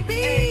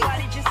 baby.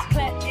 Everybody just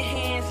clap your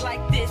hands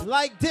like this.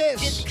 Like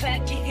this. Just clap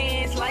your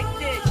hands like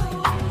this.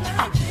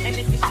 And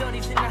if your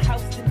shorty's in the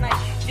house tonight,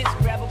 just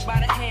grab her by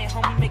the hand,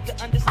 homie, make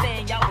her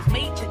understand. Y'all was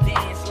made to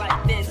dance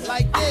like this.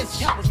 Like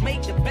this. Y'all was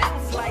made to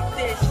bounce like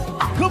this.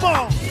 Come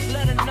on. Just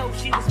let her know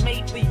she was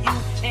made for you,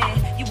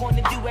 and you want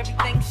to do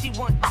everything she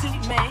want to,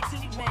 man.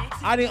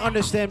 I didn't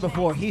understand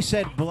before. He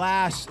said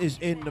Blast is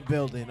in the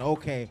building.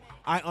 Okay,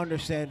 I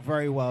understand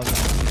very well now.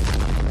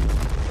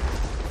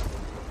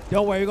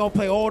 Don't worry, we're going to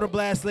play all the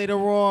Blast later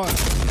on.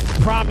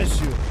 Promise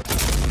you.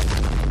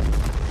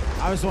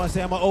 I just want to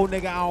say I'm an old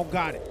nigga, I don't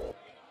got it.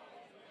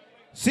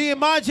 See, in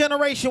my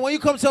generation, when you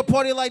come to a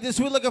party like this,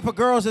 we're looking for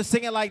girls that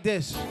sing it like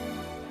this.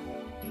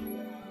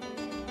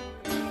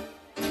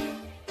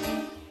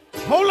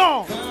 Hold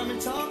on. Come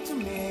and talk to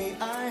me.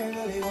 I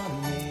really want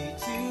to meet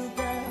you,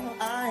 girl.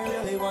 I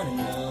really want to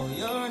know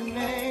your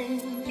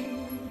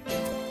name.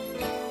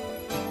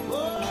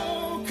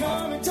 Oh,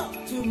 come and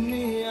talk to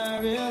me. I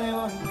really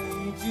want to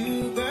meet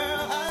you,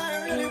 girl.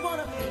 I really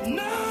want to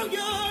know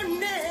your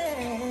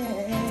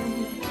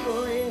name.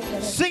 Oh, yeah.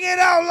 Sing it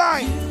out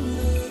like. You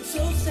look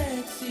so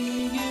sexy.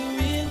 You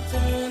really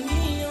turn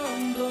me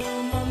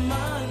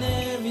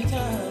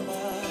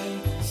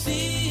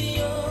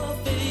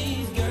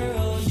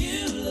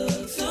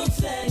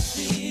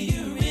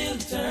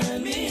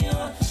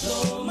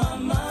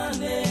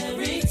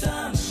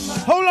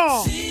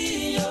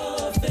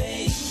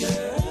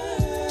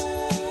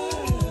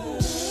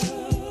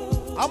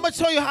I'm gonna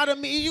show you how to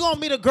meet. You gonna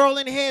meet a girl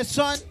in here,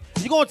 son.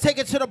 You gonna take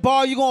her to the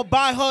bar. You gonna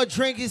buy her a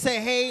drink. You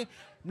say, hey,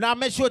 now I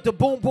met you at the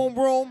Boom Boom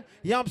Room.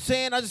 You know what I'm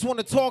saying? I just want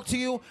to talk to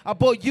you. I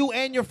bought you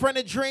and your friend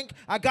a drink.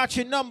 I got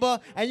your number,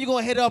 and you're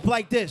gonna hit up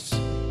like this.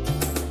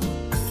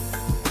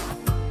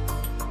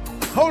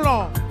 Hold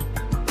on.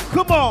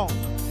 Come on.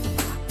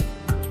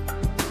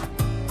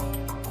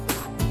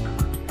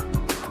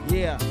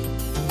 Yeah.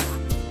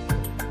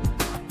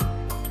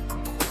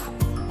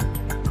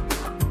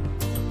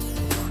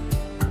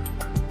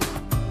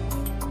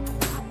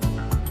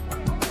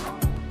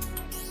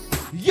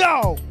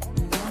 Yo!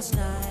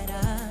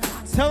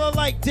 Tell her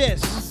like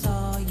this. I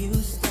saw you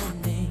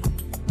standing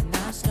and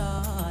I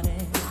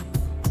started.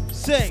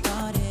 Sing.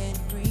 Started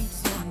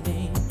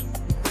pretending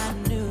I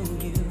knew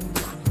you.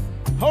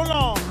 Hold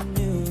on.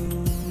 You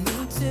knew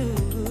me too.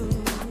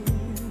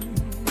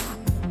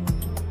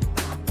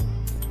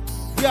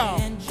 Yo.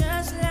 And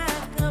just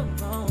like a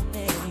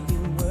moment,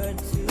 you were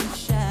too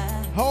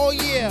shy. Oh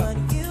yeah.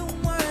 But you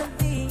weren't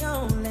the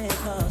only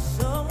cause,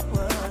 so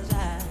was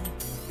I.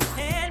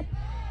 And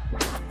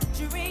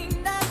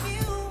dreamed of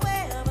you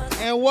ever.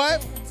 And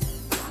what?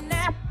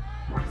 Now,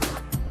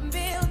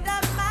 build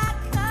up my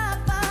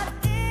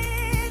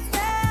confidence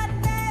that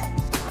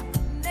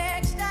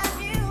next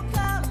time you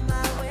come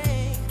my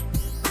way,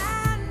 I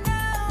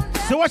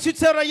know So what you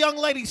tell that young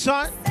lady,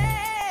 son?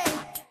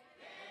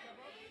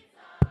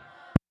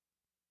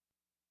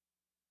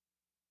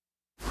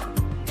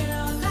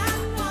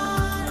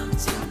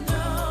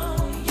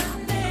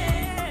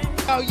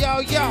 Yo, yo,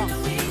 yo.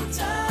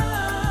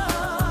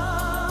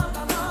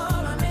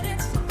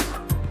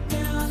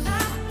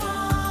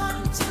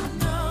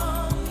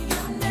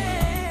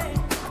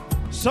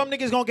 Some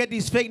niggas gonna get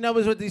these fake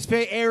numbers with these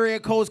fake area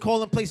codes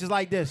calling places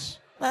like this.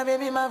 My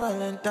baby, my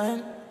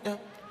Valentine. Yeah.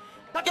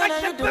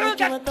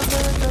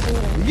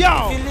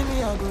 Yo! Feeling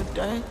me a good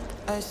time.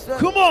 I swear.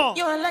 Come on!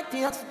 You are like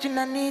the oxygen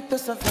I need to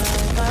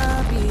survive.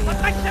 I'll be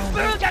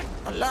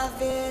I'm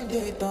loving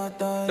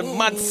the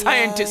mad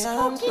scientist.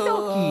 I'm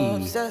so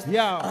obsessed.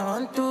 Yo. I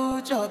want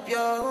to chop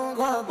your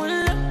guapo.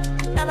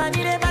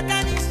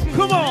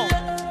 Come on!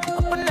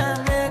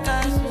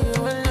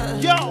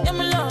 Yo!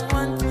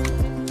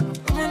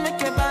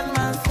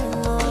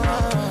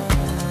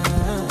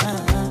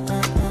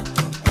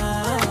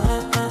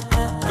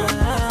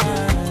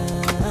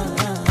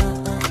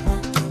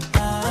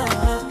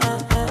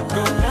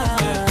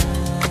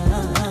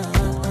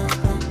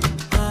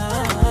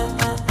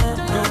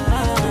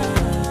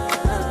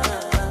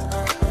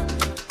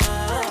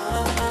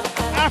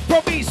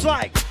 Afrobeats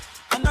like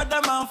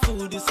another man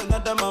food is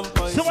another man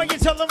poison. So what you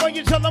tell them, what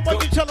you tell them,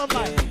 what you tell them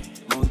like?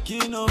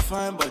 Monkey no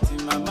fine, but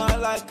in my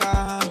mind like a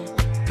ham.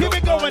 Keep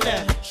it going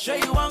there. Show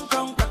you one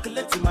come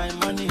calculate my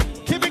money.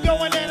 Keep it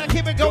going there,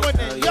 keep it going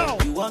there. Yo!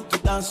 You want to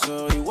dance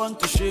or you want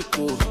to shake,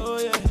 oh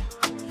yeah.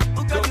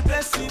 Who got the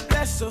blessing,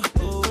 bless, oh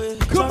yeah.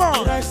 Come Chop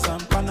on. the rice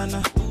and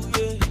banana, oh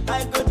yeah.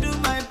 I go do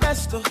my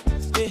best, oh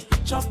yeah.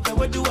 Chop the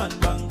way do one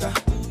banga,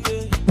 oh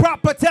yeah.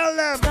 Proper, tell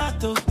them.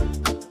 Start, oh.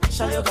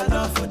 Show your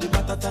love for the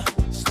batata.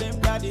 Slim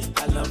daddy,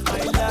 I love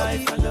my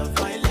life, I love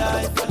my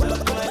life, I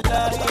love my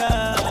life,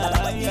 yeah.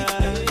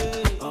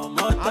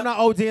 I'm not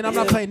OD and I'm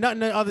not playing nothing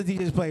that other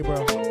DJs play,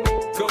 bro.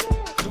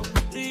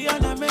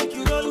 Rihanna make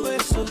you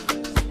always so.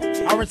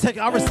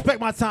 I respect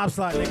my time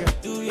slot,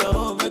 nigga. Do your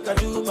own, make I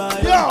do my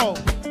Yo!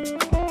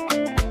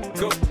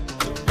 Go.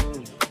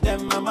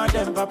 Them mama,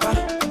 them papa,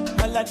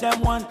 all of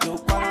them want to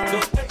party.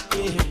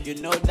 Yeah, you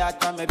know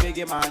that I'm a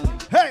biggie man.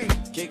 Hey!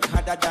 Kick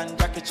harder than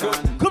Jackie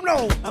Chan. Come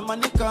on! I'm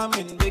money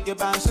coming, biggie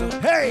band, so.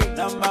 Hey!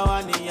 Number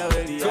one in your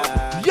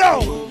area.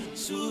 Yo!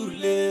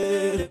 Sule.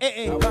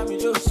 Hey. I want me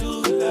to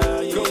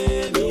Sula,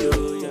 yeah, me,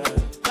 oh, yeah.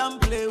 Don't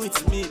play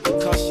with me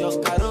because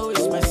your caro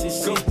is my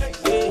sister.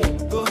 Yeah,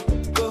 go,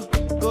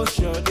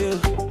 show deal.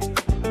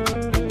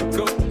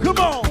 Go. Come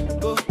on!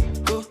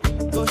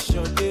 Go,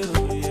 show deal.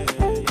 Yeah.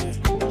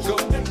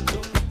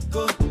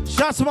 Go.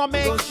 Shouts to my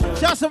man.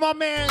 Shouts to my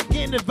man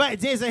getting the best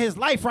days of his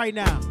life right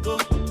now.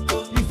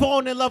 You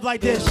falling in love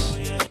like this.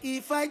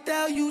 If I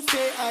tell you,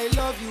 say I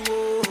love you,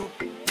 oh.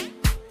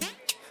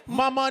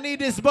 My money,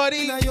 this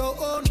buddy. Now your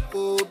own,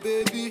 oh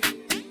baby.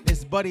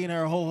 This buddy in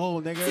her whole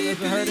nigga. You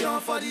heard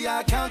it? For the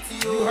account,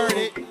 You heard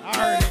it. I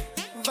heard it.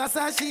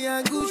 Versace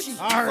and Gucci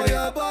I heard for it.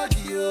 your body,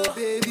 oh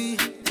baby.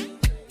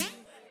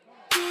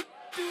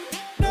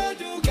 No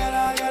do,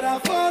 gotta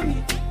for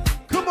me.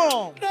 Come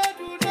on. No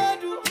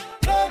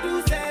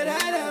do, say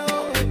that,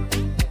 oh.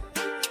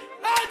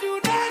 No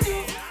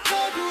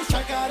do,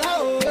 shakara,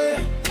 oh.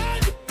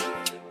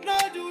 No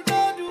do.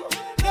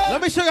 Let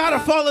me show you how to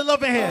fall in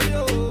love in here.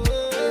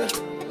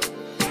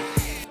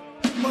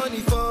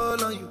 Money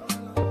fall on you,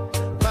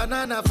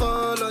 banana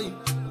fall on you,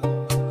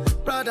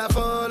 Prada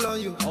fall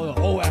on you.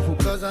 Oh, Afro.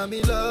 Cause I'm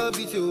in love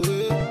with you.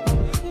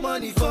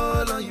 Money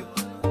fall on you,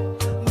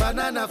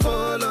 banana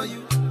fall on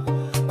you,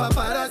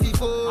 paparazzi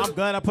fall. I'm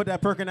glad I put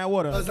that perk in that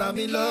water. Cause I'm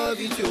in love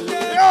with you.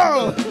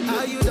 Yo!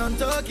 Are you done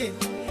talking?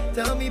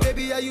 Tell me,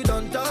 baby, are you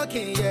done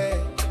talking? Yeah.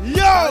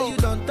 Yo! Are you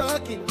done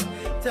talking?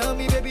 Tell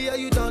me, baby, are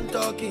you done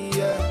talking?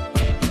 Yeah.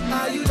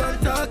 Are you done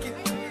talking?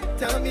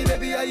 Tell me,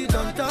 baby, are you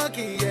done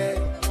talking? Yeah.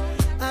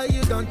 Are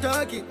you done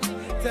talking?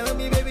 Tell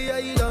me, baby, are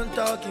you done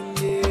talking?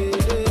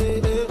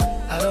 Yeah.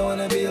 I don't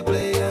wanna be a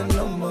player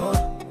no more.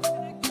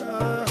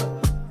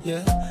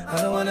 Yeah.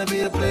 I don't wanna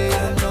be a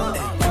player no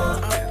more.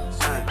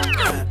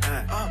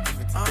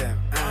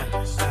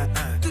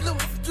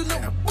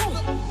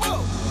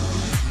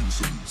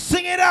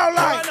 Sing it out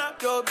like.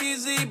 Your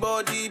busy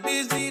body,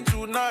 busy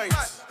tonight.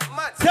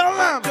 Tell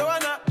them.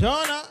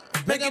 Joanna,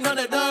 make it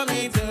gonna do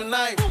me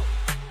tonight.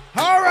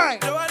 All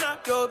right. Joanna,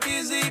 your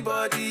busy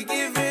body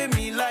giving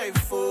me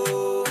life,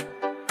 oh,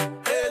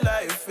 hey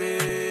life,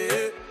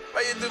 hey.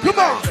 Why you do me Come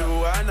on. like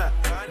Joanna,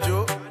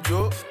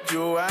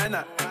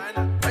 Joanna?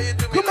 Why you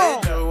do me Come like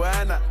on.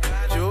 Joanna,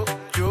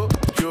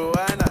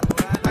 Joanna?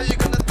 How you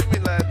gonna do me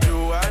like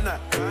Joanna,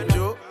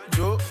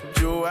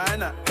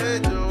 Joanna? Hey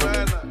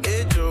Joanna,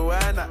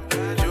 Joanna.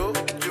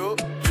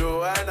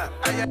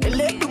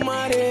 Let the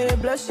money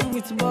bless you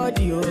with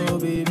body, oh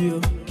baby.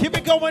 Oh. Keep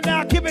it going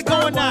now. Keep it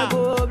going now.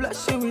 Go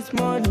bless you with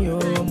money,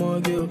 oh my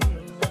girl.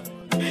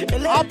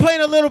 I'm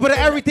playing a little bit of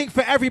everything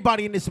for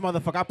everybody in this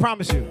motherfucker. I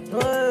promise you.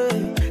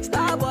 Hey,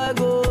 Starboy,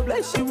 go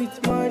bless you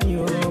with money,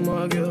 oh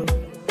my girl.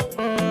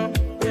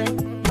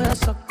 Yeah.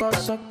 Sucker.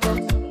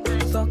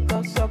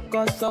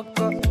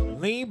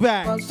 Lean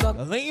back.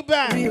 Lean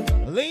back.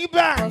 Lean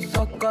back.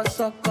 Sucker.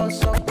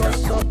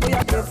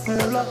 Yeah,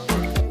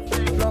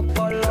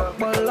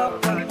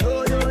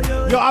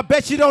 Yo, I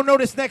bet you don't know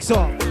this next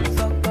song.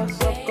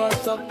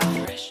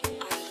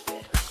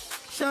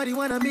 Shawty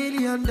want $1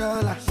 million.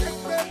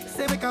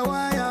 Say make a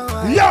wire.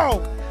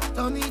 Yo!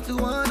 Don't need to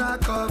wanna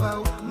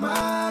cover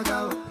my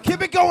girl.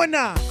 Keep it going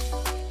now.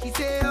 He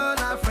say all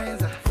our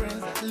friends are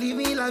leave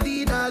me la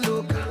vida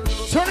loca.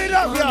 Turn it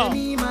up, yo.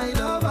 Me my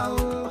lover,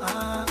 oh,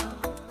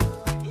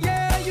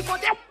 yeah, you for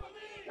them.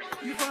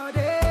 You for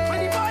them.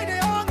 When the boy they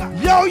hunger.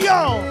 Yo.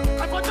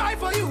 I for die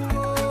for you.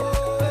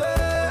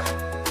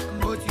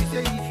 But you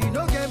say if you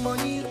don't get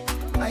money,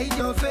 hide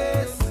your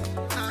face.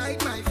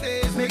 Hide my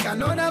face. Make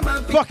another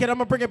man. Fuck it, I'm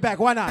gonna bring it back.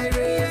 Why not?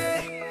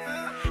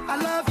 I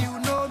love you,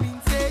 no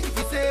mean say. If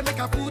you say make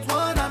I put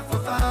one hand for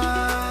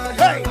fire.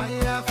 Hey.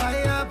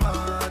 Fire,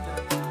 burn.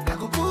 I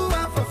go put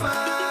one for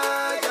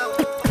fire.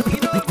 You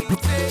know me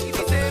say. If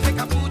you say make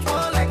I put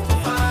one like for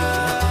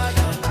fire.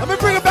 Let me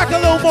bring it back a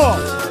little more.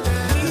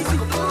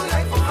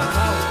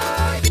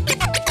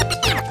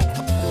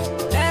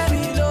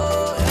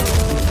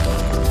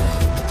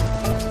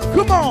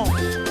 Come on.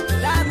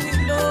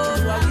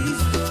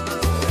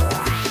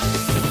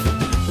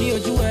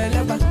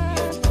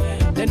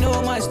 They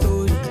know my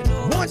story.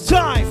 One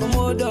time. From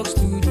old dog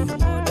studio,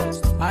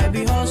 I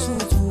be hustle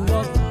to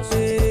work.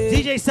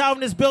 DJ Salve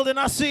in this building.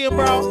 I see him,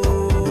 bro.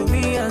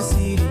 Me and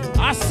City.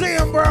 I see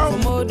him, bro.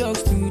 From old dog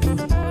studio,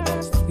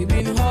 we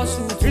been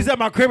hustle. He's at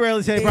my crib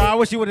earlier today, bro. I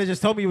wish you would have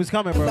just told me he was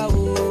coming, bro.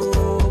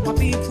 My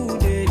people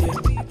dead,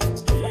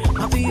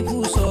 my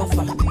people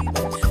suffer.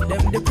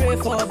 Them they pray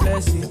for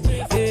blessing.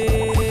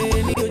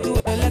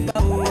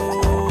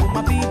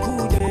 My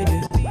people dead,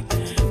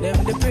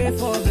 them they pray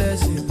for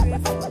blessing,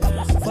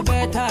 for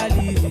better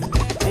living.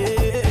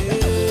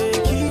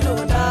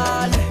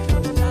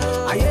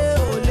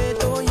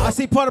 I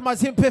see part of my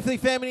Tim Piffley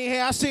family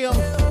here. I see him.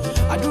 Hey!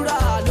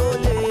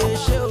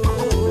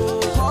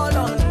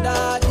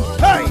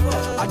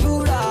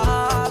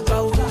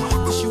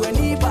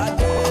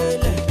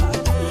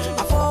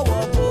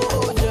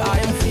 I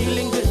am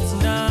feeling good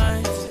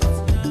tonight.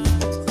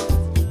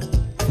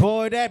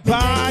 Boy, that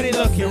body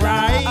looking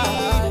right.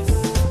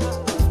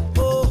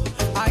 Oh,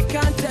 I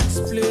can't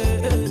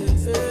explain.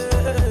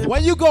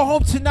 When you go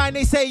home tonight,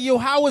 they say, yo,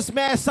 how was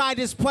Mad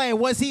Scientist playing?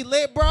 Was he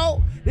lit,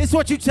 bro? This is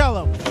what you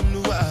tell him.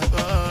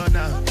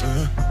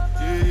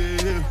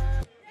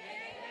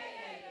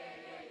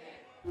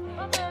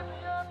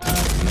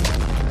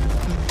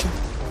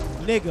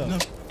 Nigga.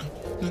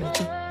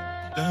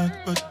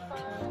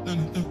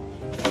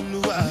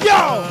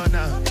 Yo!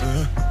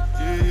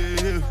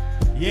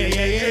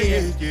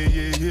 Yeah.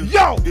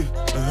 Yo!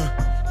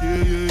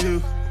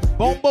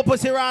 Bombo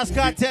pussy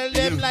rascal, tell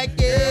them like,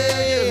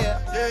 yeah.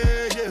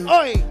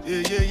 Oi!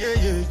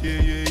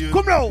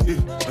 Come now!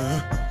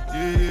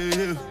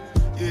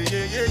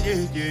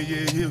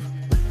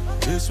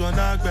 This one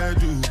I better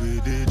do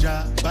with the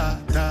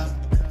jabata.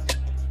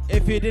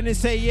 If you didn't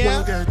say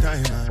yeah,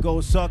 go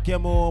suck your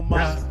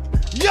mama.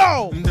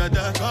 Yo!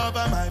 Dada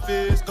cover my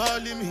face,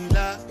 calling me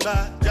la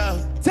ba jow.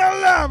 Tell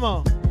them!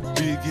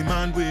 Biggie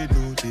man, we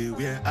know they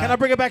wear. Can I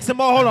bring it back some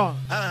more? Hold on.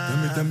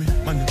 Tell me,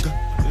 my nigga,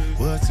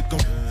 what's it come?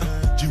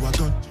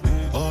 G-Wagon,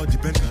 all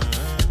depend.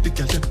 The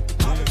girl them,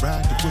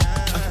 ride the whip.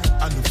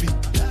 I know feet,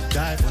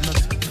 die for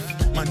nothing.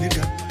 My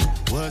nigga,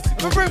 what's it come?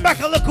 Let me bring back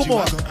a little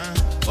more.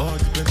 All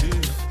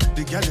depend.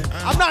 The girl them,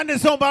 I'm not in the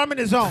zone, but I'm in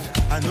the zone.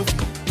 I know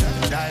feet,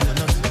 die for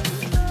nothing.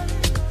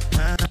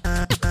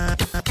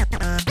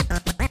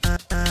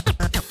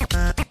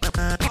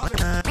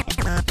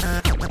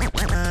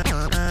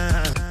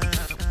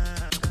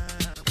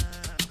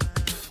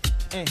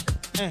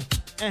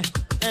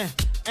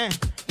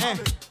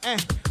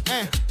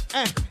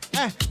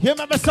 You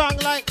remember a song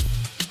like?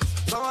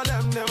 Some of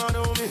them never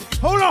know me.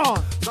 Hold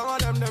on. Some of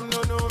them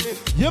don't know me.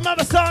 You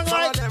remember a song Some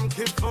like? of them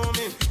keep for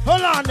me.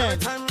 Hold on then.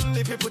 Every time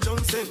the people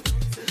Johnson.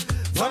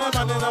 Some of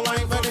them in a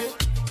wine for me.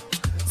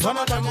 Some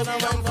of them in a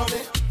wine for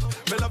me.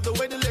 Me love the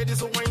way the ladies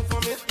who wine for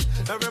me.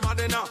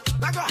 Everybody now,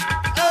 like a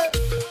hey.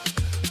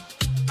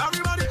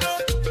 Everybody, hey.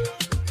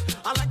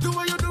 I like the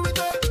way you do it,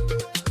 hey.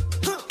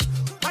 Huh.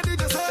 What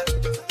did you say?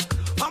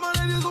 I'm a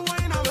ladies who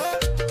wine on her.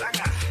 Like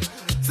a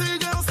see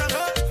girls that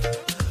hey.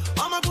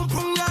 I'm a boom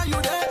boom guy,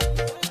 you there.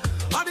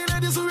 All the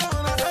ladies who run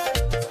on her.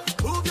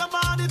 Move your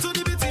body to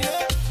the beat,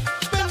 yeah.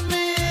 Bend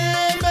me,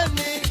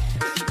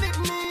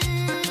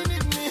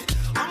 need me.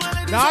 I'm a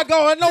ladies.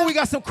 Now I know we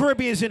got some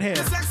Caribbeans in here.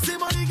 Sexy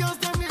money girls,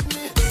 them need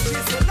me. She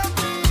said love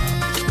me,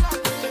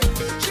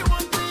 she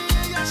want me,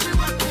 yeah, she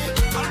want me.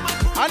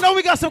 I know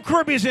we got some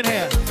Caribbeans in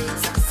here.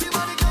 Sexy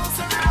money girls,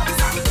 everybody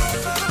sang go.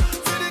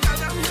 See the girl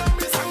them hear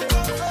me sang go.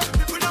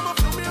 People them a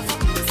flow me from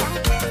me sang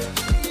go.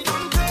 Me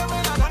don't care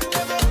when I don't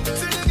never.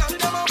 See the girl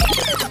them a.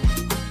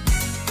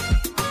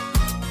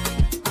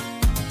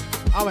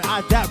 I mean, I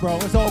that, bro.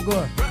 It's all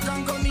good. Rock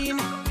and come in,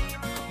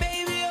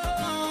 baby,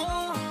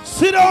 oh.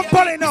 Sit down,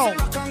 buddy, no.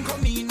 Rock and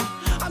come in.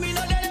 I mean,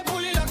 no, they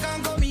pull it, rock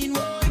and come in.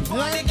 Whoa, if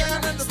I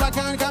can't, rock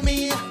and come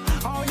in.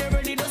 Oh, they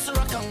ready to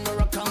rock and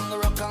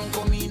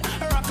come in.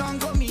 Rock and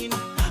come in.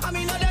 I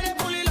mean, no, they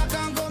pull it, rock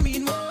and come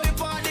in. Whoa,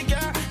 if I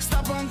can't,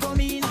 stop and come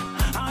in.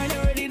 Oh, they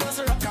ready to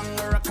rock and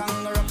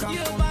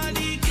your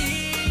body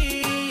clean.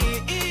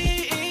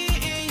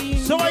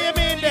 So what you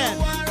mean then?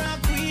 You are a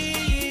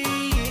queen.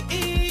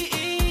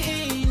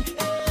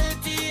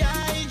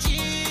 LTIG.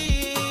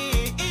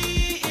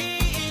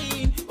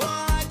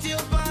 Want you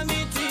for me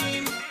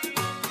team.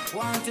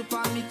 Want it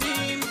for me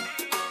team.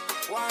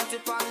 Want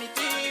it for me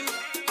team.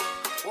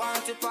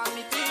 Want it for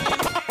me team.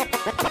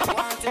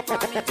 Want it for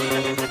me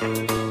team.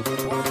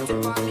 Want it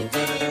for me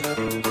team.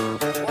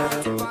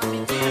 Want it for me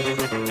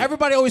team.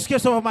 Everybody always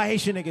skips over my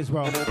Haitian niggas,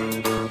 bro.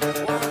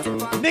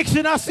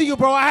 Nixon, I see you,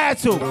 bro. I had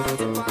to.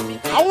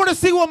 I want to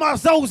see where my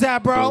Zoe's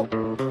at, bro.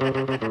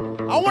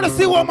 I want to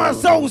see where my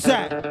Zoe's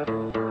at.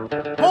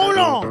 Hold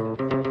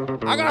on.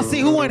 I got to see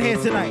who in here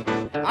tonight.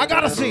 I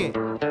got to see it.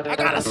 I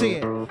got to see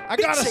it. I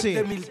got to see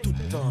it.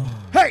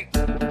 Hey!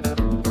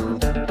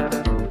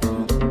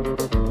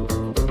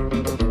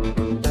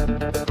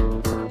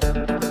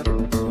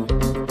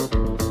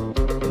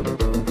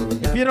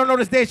 If you don't know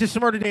this dance, just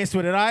smurder dance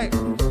with it, all right?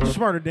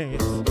 Smurder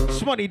dance.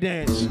 Smutty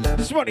dance.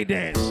 Smutty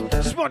dance.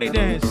 Smutty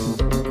dance.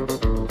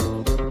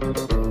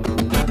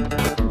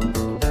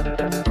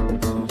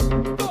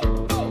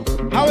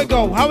 How it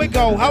go? How it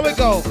go? How it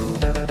go?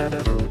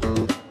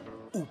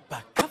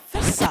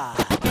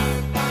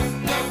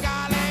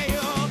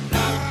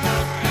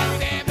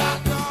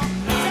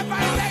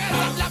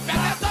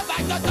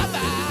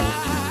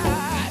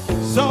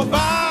 So bye.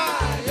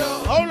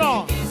 Hold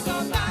on.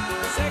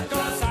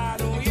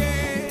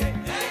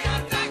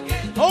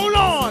 Hold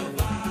on.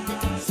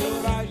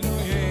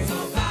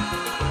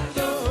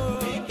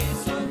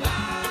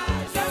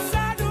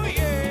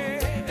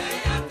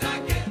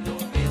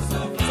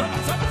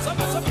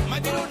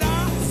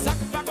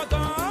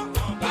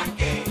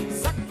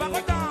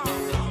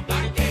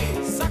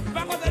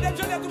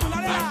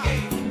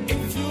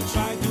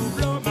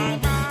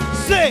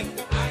 Sing.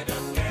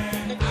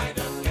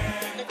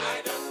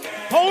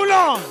 Hold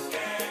on.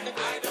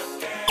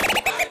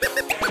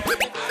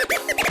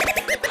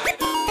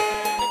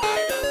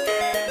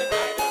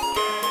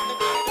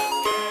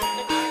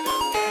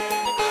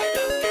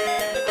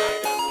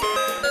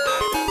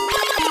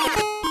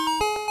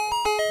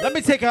 Let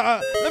me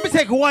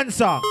take one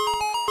song.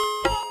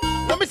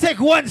 Let me take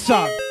one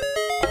song.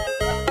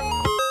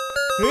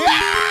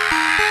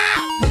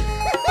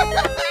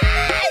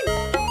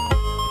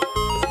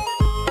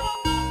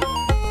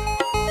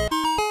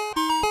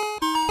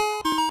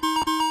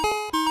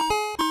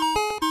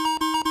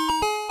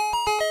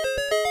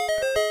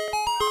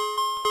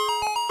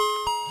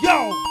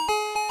 Yo.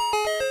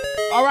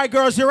 All right,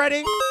 girls, you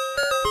ready?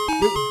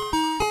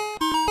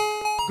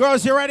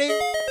 Girls, you ready?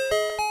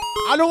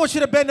 I don't want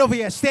you to bend over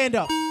here. Stand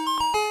up.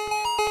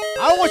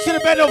 I don't want you to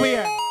bend over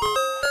here.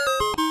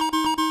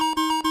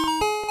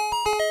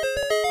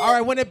 All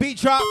right, when the beat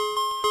drop,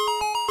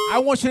 I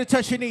want you to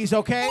touch your knees,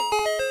 okay?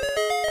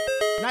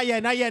 Not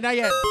yet, not yet, not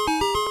yet.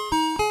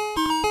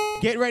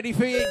 Get ready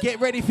for it, get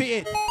ready for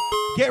it.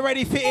 Get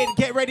ready for it,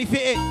 get ready for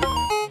it.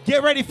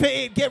 Get ready for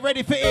it, get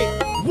ready for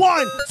it.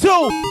 1,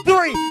 2,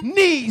 3,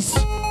 knees.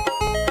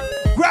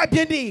 Grab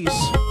your knees.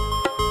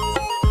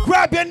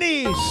 Grab your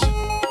knees.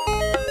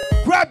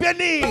 Grab your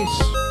knees.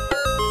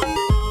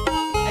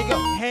 And go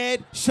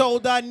head,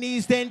 shoulder,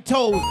 knees, then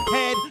toes.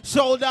 Head,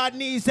 shoulder,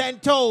 knees,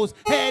 and toes.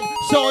 Head,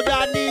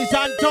 shoulder, knees,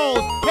 and toes.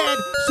 Head,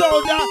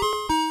 shoulder.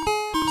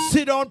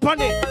 Sit on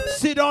pon it.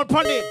 Sit on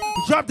pon it.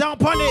 Drop down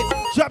pon it.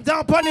 Drop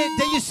down pon it.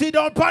 Then you sit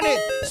on pon it.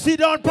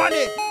 Sit on pon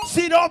it.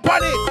 Sit on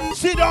pon it.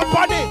 Sit on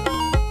pon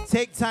it.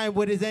 Take time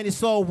with it, then you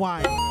slow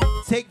wine.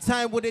 Take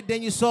time with it,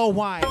 then you slow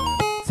wine.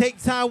 Take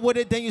time with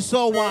it, then you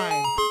slow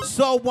wine.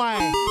 Slow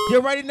wine. You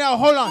ready now?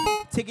 Hold on.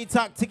 Ticky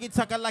tock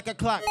like a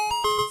clock.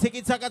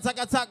 Ticky tock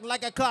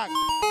like a clock.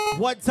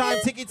 One time,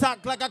 ticky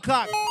tock like a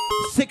clock.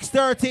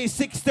 6:30,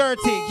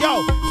 6:30,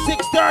 yo.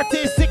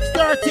 6:30,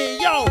 6:30,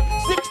 yo.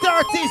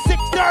 6:30,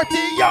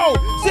 6:30, yo.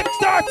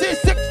 6:30,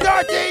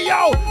 6:30,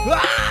 yo.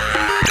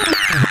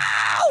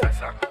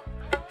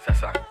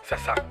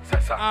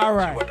 All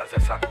right.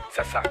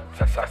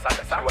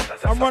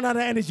 I'm running out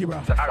of energy,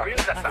 bro.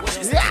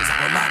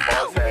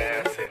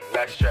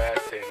 Less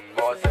stressing,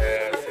 more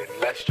stressing,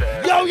 less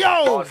stress. Yo,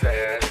 yo. More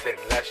stressing,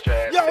 less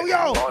stress. Yo,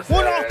 yo.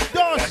 Uno,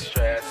 dos.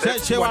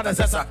 She want a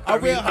zessa, a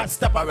real hot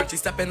stepper. When she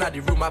step in at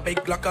the room, a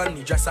big Glock on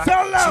the dresser.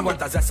 Tell them. She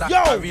want a zessa,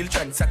 Yo. a real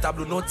trend setter.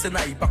 Blue notes in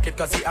her pocket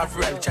cause he have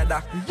real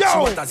cheddar. Yo. She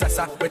want a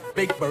zessa with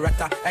big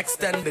Beretta,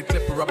 extended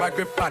clip, rubber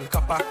grip and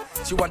copper.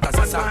 She want a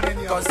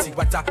zessa cause he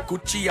wetter,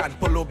 Gucci and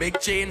polo, big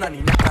chain and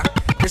he necker.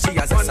 Cause she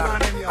a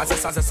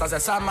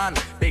zessa man,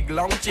 big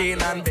long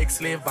chain and big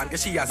slave van.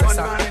 Cause she a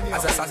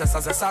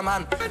zessa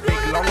man,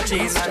 big long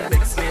chain and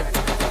big slave.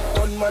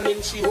 One man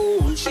in she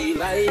hole, she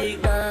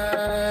like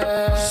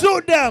that.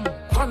 Shoot them.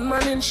 One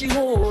man in she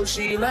hole,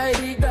 she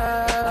like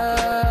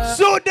that.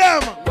 Shoot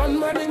them. One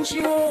man in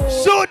she hole.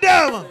 Shoot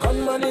them.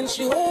 One man in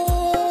she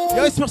hole.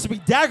 Yo, it's supposed to be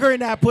daggering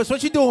that puss.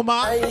 What you doing,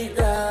 man? Like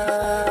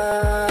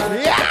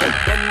that. Yeah.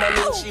 One man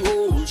in she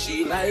hole,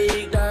 she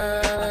like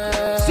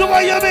that. So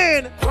what you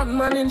mean? One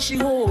man in she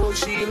hole,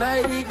 she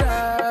like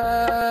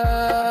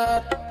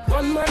that.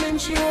 One man in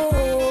she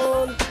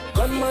hole.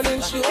 One man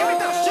in she hole.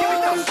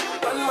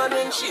 One man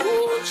in she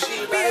hole,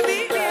 she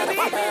like that.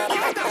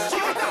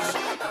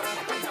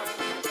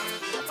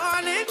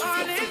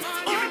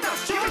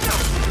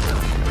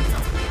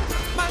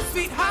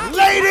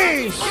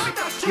 Ladies!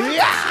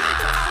 Yeah!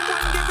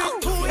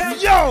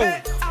 Yo!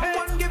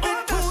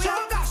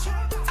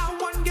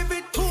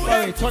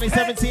 Wait,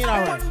 2017,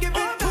 alright.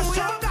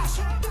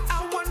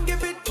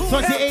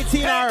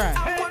 2018, alright.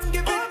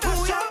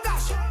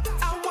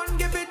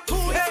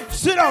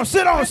 Sit down,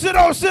 sit down, sit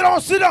down, sit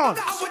down, sit down.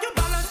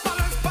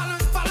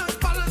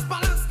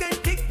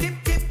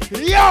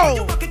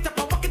 Yo!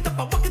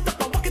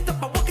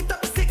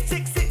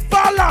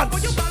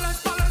 Balance!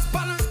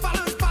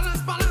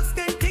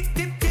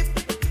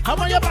 How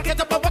about you back it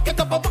up,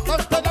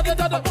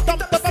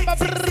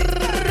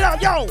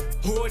 yo!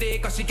 Hold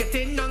it, cause she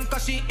getting on,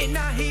 cause she in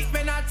a heat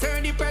when I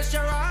turn the pressure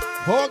on.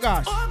 Oh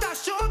gosh. Oh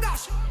gosh, oh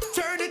gosh.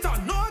 Turn it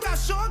on, oh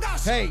gosh, oh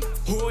gosh. Hey.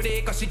 Hold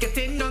it, cause she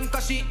getting on,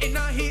 cause she in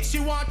a heat. She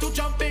want to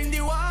jump in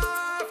the water.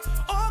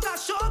 Oh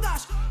gosh,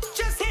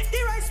 just hit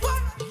the right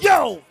spot.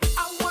 Yo!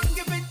 I want to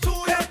give it to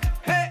you.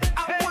 Hey,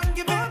 I want to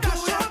give it to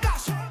you.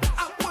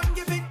 I want to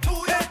give it to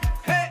you.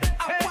 Hey,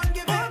 I want to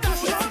give it to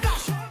you.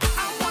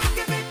 I want to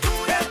give it to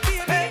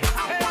you, baby. I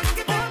want to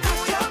give it to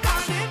you.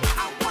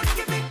 I want to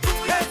give it to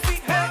you,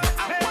 sweet. I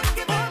want to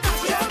give it to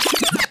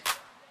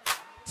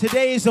you.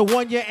 Today is the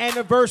 1 year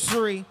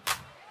anniversary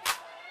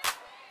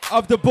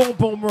of the Boom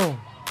Boom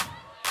Room.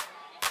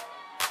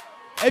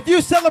 If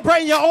you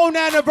celebrate your own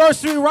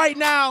anniversary right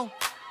now,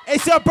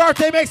 it's your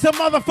birthday, make some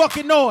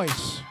motherfucking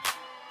noise.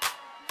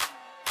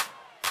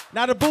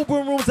 Now the Boom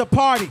Boom Room's a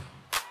party.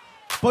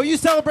 But you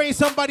celebrating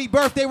somebody's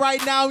birthday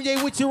right now, and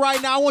they with you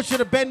right now, I want you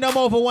to bend them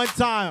over one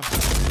time.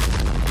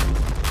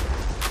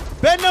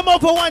 Bend them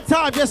over one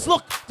time. Just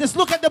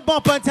look at the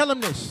bumper and tell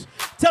them this.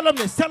 Tell them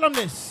this, tell them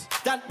this.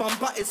 That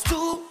bumper is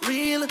too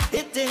real,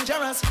 it's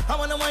dangerous. I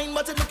wanna wine,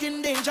 but it's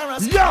looking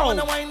dangerous. Yo! I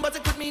wanna wine, but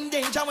it could mean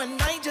danger. When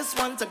I just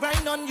want to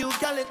grind on you,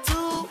 girl, it's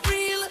too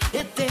real,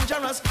 it's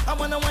dangerous. I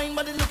wanna wine,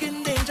 but it's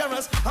looking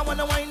dangerous. I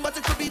wanna wine, but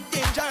it could be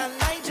danger. And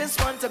I just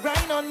want to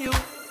grind on you.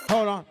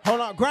 Hold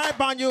on. Grab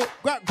on you,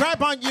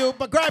 grab on you,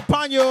 but grab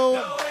on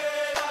you.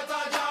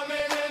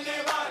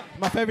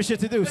 My favorite shit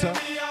to do, son.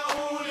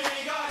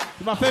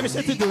 My favorite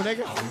shit to do,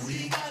 nigga.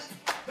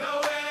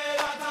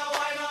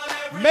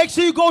 Make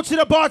sure you go to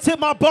the bar, tip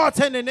my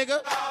bartender,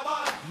 nigga.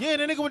 Yeah,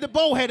 the nigga with the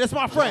bow head, that's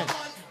my friend.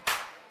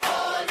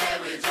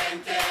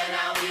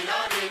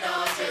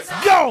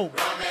 Yo!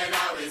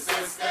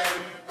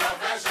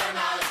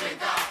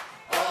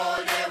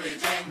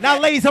 Now,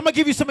 ladies, I'm gonna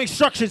give you some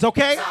instructions,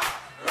 okay?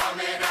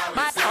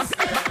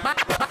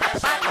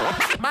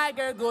 My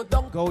girl go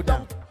down, Go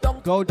down,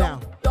 go down,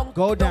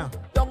 go down,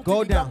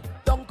 go down,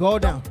 go down, go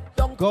down,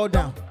 go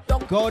down,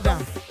 go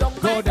down,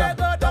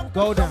 go down,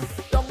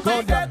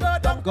 go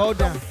down, go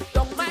down.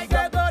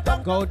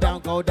 Go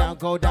down, go down,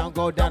 go down,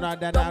 go down, down,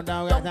 down, down,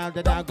 down,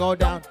 down, down, go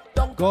down,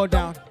 go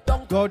down,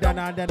 go down,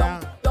 down,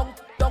 down.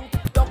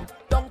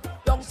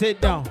 Sit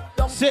down,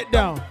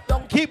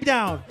 keep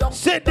down,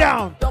 sit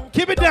down,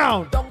 keep it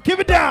down, keep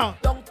it down.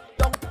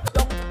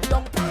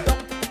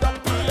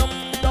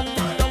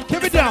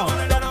 Keep it down,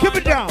 keep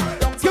it down,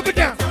 keep it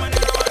down.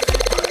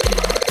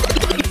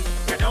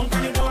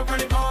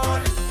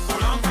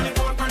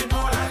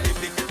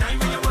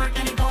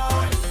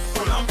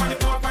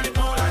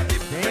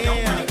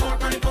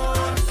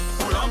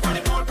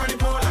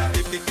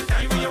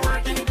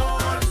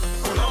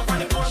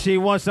 She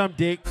wants some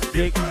dick.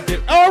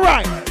 All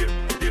right.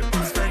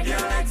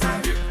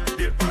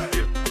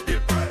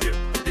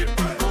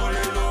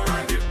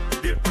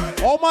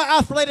 Oh my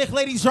athletic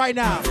ladies right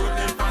now.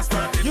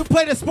 You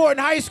played a sport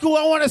in high school,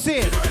 I want to see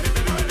it.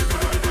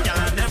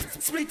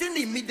 Split in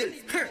the middle.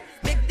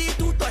 Make the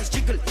two toys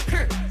jiggle.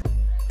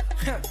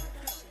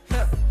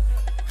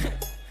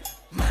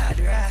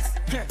 Madras.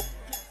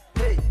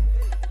 Hey.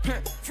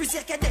 Freeze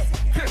your cadet.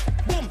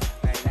 Boom.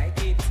 I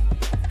like it.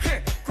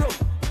 Chrome.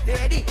 They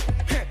ready?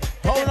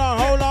 Hold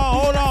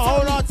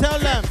on. Tell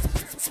them.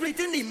 Split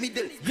in the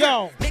middle.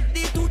 Yo. Make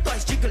the two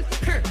toys jiggle.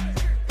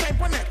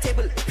 Climb on a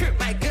table.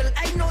 My girl,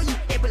 I know you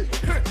able.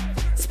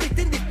 Split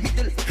in the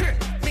middle.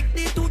 Make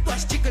the two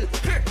toys jiggle.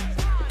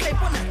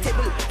 Climb on a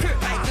table.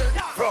 My girl.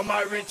 From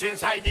my rich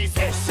inside this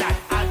session,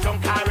 I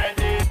jump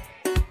already.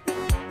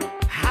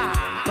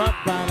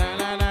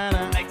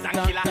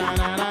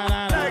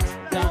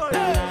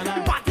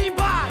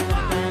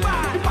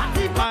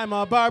 I'm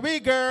a Barbie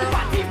girl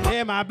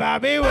in my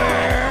Barbie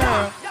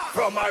world.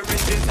 From my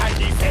rich inside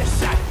this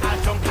session, I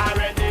jump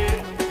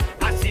already.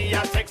 I see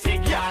a sexy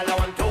girl, I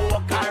want to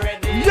walk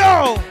already.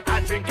 Yo!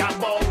 I drink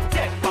about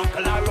 10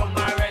 buckle of rum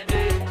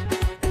already.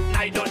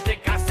 I don't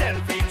take a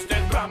selfie,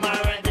 Instagram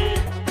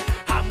already.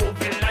 I'm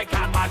moving like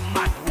a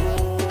madman.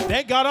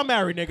 Thank God I'm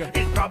married, nigga.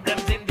 There's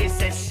problems in this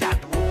session.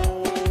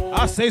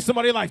 I'll save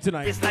somebody's life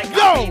tonight. It's like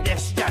Yo!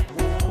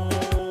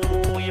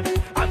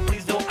 and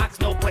please don't ask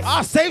no questions.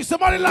 I'll save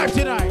somebody's life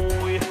tonight.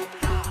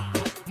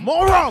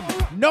 More rum,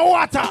 no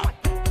water.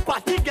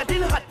 Party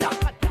getting hotter.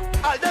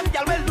 All them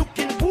girls were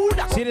looking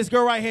good. See this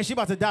girl right here? She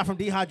about to die from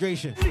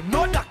dehydration.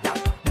 No doctor.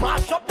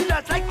 Mash up the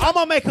dance like I'm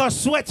gonna make her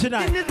sweat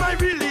tonight. This is my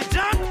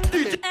religion.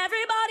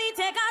 Everybody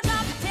take a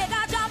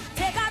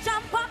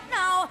jump up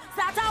now.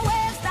 Start a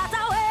wave, start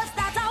a wave,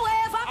 start a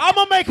wave up. I'm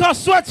gonna make her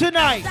sweat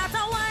tonight. Start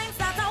a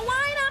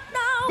wine up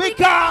now.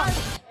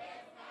 Because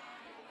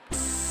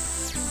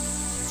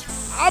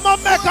I'm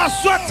gonna make her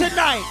sweat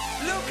tonight.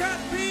 Look at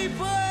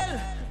people,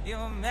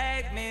 you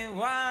make me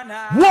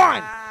wanna.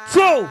 1,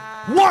 2,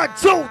 1,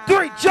 2,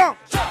 3, jump.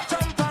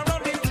 Jump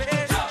around the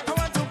place. I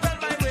want to bend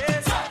my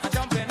waist.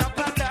 Jumping up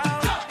and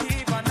down,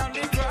 even on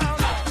the ground.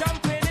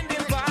 Jumping in the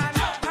van,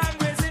 I'm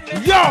raising the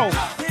Yo!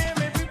 Hear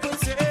me people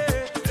say,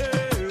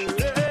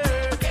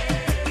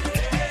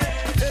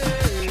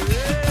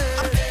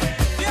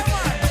 yeah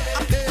man.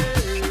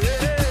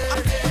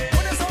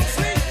 What is so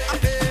sweet?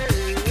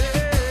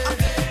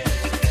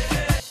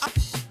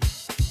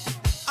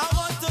 I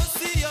want to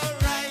see your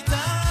right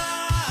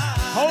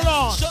hand. Hold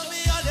on. Show me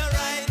all your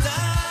right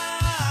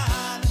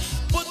hand.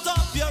 Put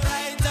up your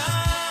right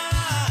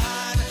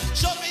hand.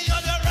 Show me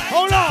all your right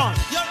Hold on.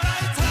 hand. Your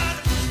right hand.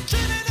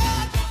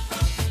 Trinidad.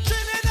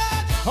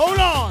 Trinidad. Hold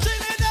on.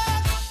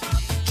 Trinidad.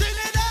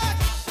 Trinidad.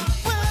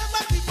 Where are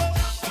my people?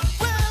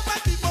 Where are my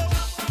people?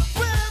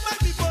 Where are my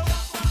people?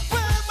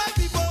 Where are my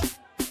people?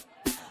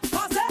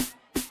 Pause it.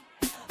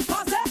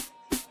 Pause it.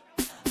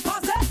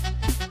 Pause it.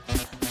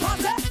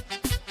 Pause it.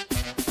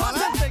 Pause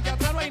it.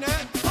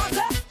 Pause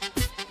it.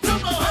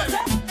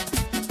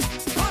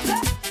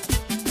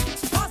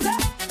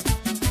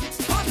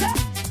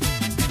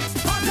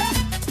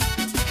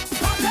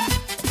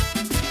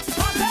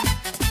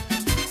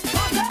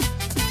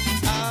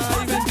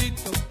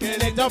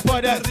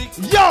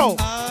 Yo!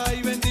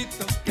 Ay,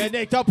 bendito. Que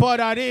necesito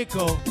Puerto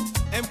Rico.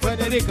 En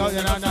Puerto Rico, no,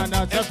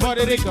 es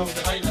Puerto Rico.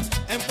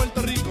 En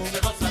Puerto Rico,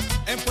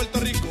 en Puerto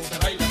Rico,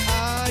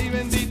 ay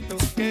bendito,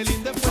 qué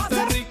lindo en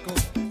Puerto Rico,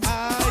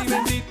 ay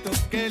bendito,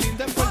 qué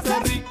lindo en Puerto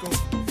Rico,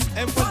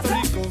 en Puerto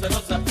Rico,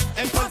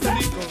 en Puerto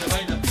Rico,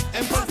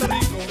 en Puerto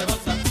Rico,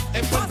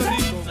 en Puerto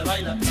Rico, se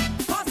baila.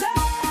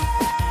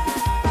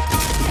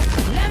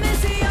 Let me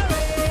see you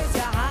raise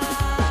your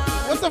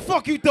hand. What the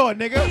fuck you doing,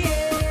 nigga?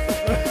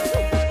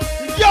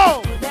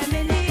 Yo! Them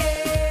in the air.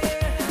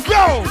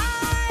 Yo!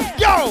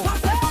 Yo!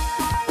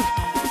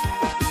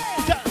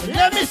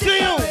 Let me see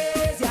you!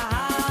 Raise your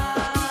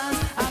hands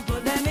and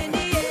put them in the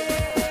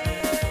air.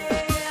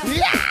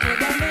 Put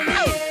them in the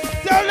air.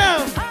 Tell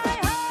them!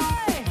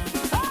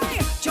 Hey.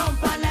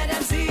 Jump and let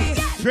them see.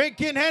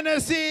 Drinking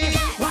Hennessy.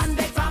 One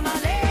big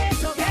family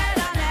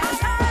togetherness.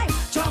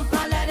 Jump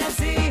and let them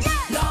see.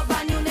 Love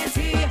and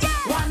unity.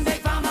 One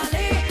big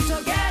family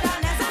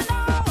togetherness.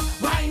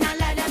 Wine and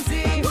let them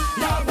see.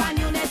 Love and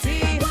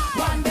unity.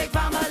 One big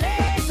family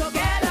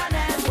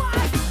togetherness.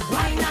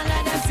 Wine and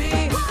let them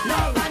see.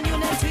 Love and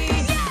unity.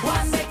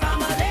 One big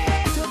family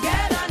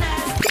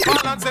togetherness.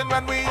 Balancing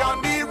when we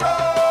on the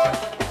road.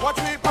 Watch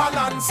me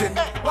balancing.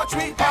 Watch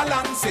me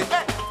balancing.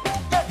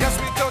 Yes,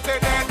 we totally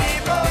the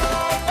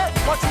road.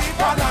 Watch me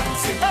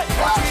balancing.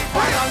 Watch me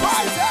balancing.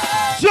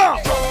 Jump!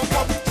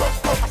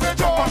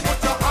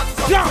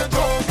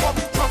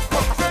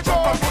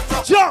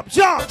 Jump!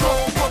 Jump!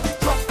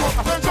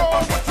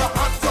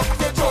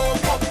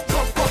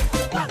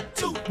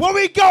 Where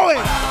we going?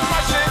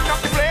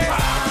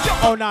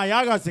 Oh, nah,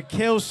 y'all got to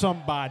kill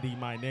somebody,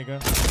 my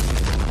nigga.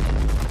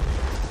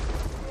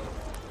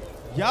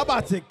 Y'all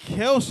about to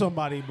kill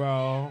somebody, bro.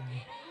 All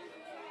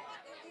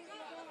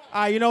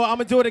right, you know what? I'm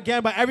going to do it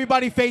again, but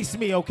everybody face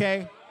me,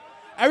 okay?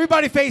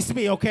 Everybody face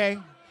me, okay?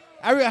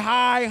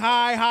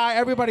 Hi,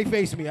 everybody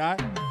face me, all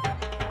right?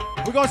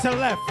 We're going to the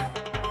left.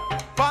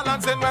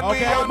 balancing when we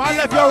Okay, on my the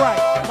left, your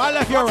right. My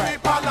left, your Watch right. we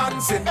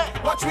balancing.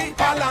 Watch we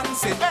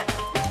balancing.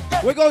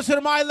 We go to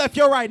the my left,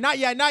 your right. Not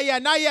yet, not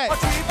yet, not yet.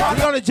 We're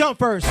gonna jump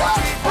first.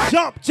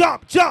 Jump,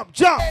 jump, jump,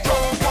 jump.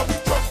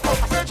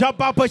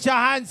 Jump up, put your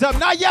hands up.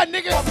 Not yet,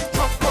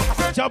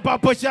 niggas. Jump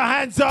up, put your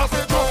hands up.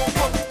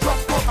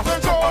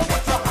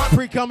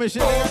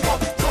 Pre-commission,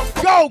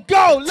 nigga. Go,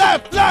 go,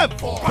 left,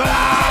 left.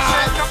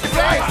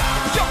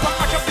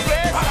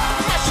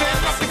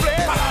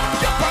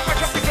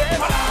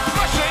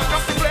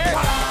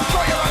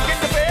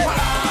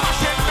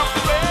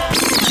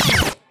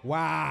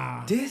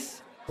 Wow.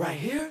 This right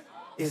here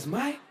is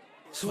my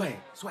swag.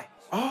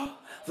 All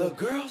the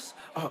girls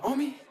are on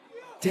me.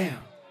 Damn.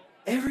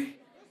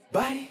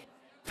 Everybody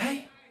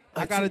pay.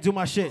 I gotta do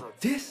my shit.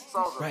 This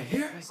right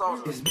here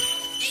is me.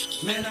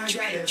 Man, I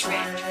got it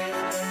swag.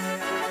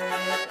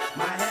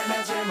 My head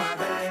matching my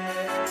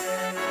bag.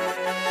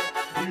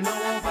 You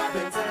know I'm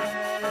poppin' tag.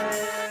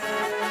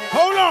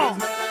 Hold on.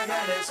 Man, I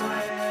got it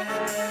swag.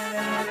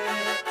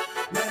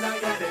 Man, I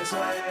got it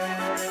swag.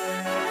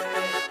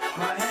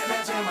 My head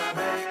matching my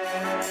bag.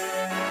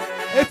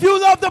 If you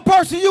love the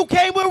person you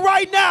came with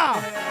right now, I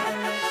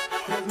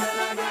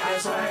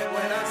swear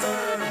when I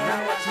serve,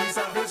 now watch me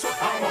serve this way.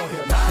 I'm on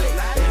here, Molly,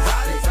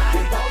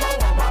 Big polo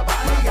on my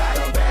body, got a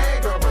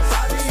bag of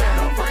Versace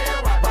and a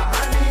friend right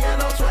behind me,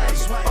 and I'm swag,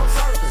 I'm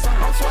surface,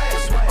 I'm swag,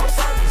 I'm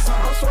surface,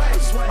 I'm swag,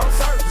 I'm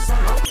surface,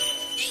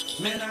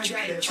 man, I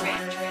got it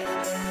swag.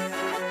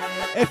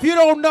 if you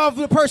don't love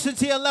the person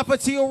to your left or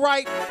to your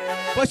right,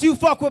 but you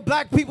fuck with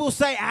black people,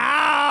 say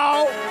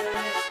ow.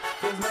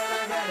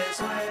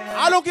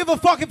 I don't give a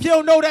fuck if you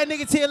don't know that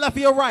nigga to your left or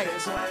your right.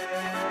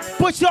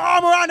 Put your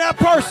arm around that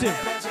person.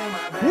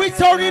 We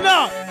turning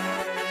up.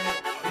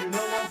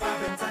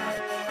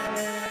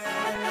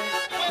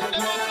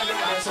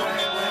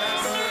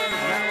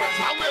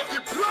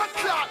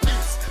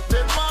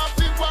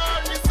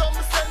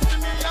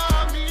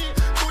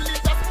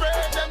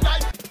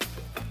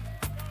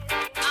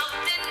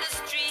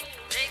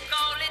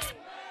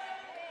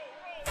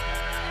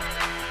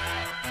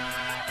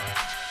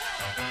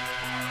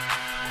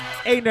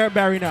 Ain't there,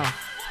 Barry now.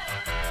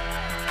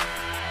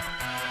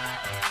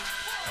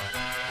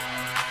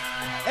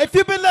 If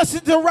you've been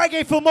listening to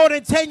reggae for more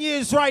than 10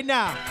 years right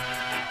now,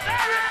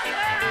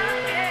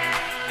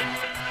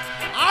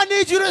 I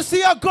need you to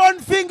see a gun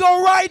finger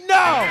right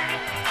now.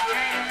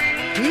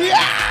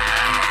 Yeah!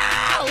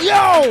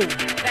 Yo!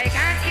 They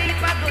can't keep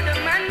a good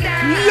man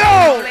down. Yo!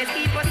 Always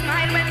keep a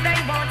smile when they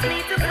want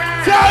me to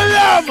frown. Tell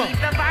them! Keep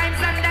the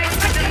vibes and they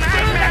put the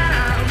mind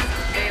down.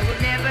 They would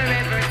never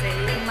ever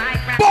take my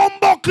crown.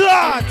 Bombo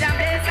clot! Down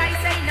this I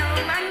say no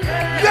man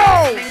good. Yo!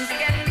 Things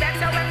getting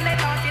better when they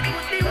thought it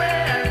would be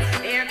worse.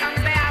 Here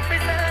comes the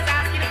officers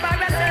asking for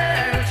a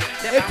search.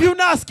 If you're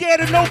not scared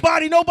of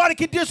nobody, nobody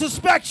can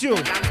disrespect you.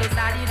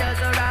 Society does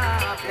a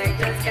rock. They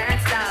just can't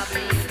stop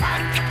me.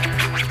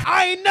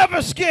 I ain't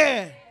never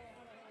scared.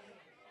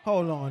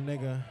 Hold on,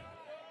 nigga.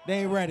 They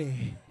ain't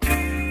ready.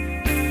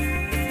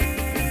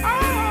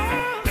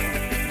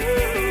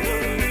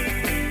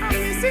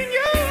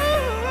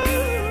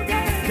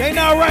 They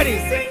not ready.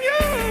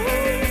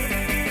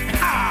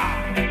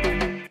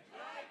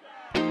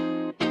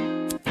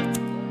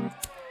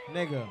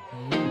 Nigga.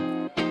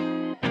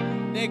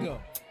 Nigga.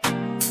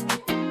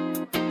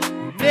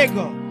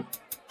 Nigga.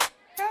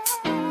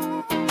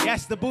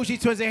 Yes, the Bougie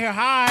Twins are here.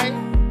 Hi.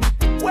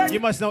 You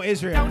must know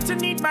Israel. Don't you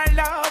need my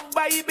love,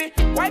 baby?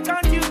 Why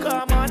can't you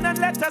come on and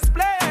let us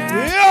play?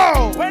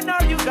 Yo! When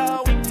are you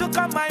going to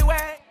come my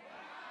way?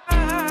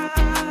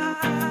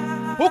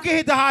 Who can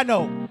hit the high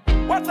note?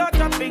 What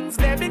other things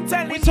they've been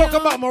telling We you? talk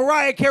about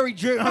Mariah Carey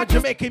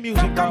Jamaican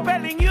music, bro.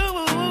 Compelling you,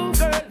 girl.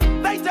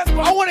 They just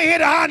I want to hear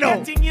the high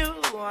note. getting you.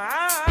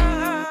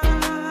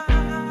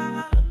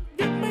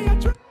 Give me a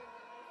try.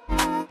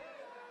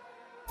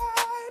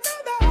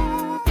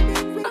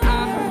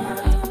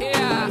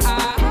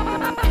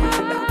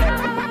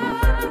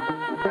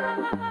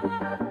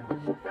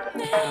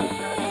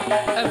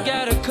 I've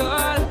got a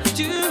call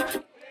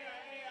to.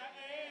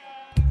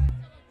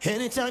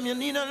 Anytime you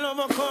need a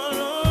lover, call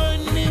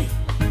on me.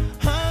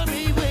 I'll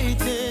be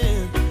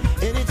waiting.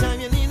 Anytime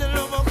you need a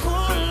lover,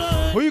 call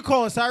on. Who you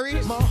calling,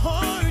 Cyrus? My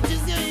heart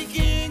is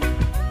aching.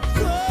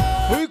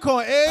 Who you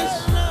calling, Is?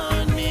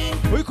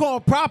 Who you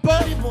calling, Proper?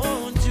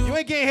 You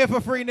ain't getting here for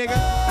free, nigga.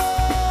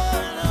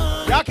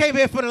 Y'all came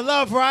here for the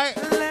love, right?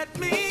 Let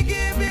me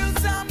give you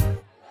some.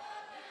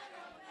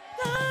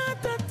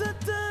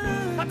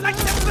 I'd like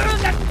to feel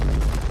that.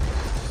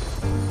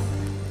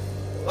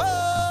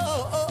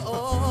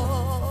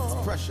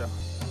 Pressure.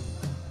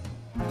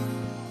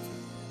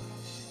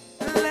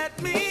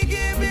 Let me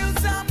give you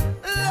some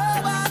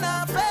love and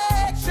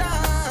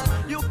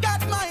affection. You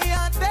got my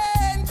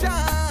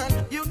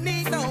attention. You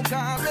need no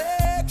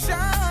correction.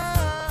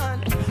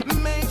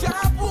 Major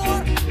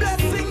poor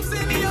blessings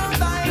in your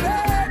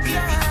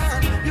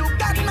direction. You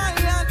got my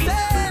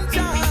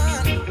attention.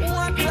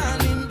 What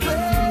an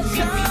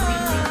impression.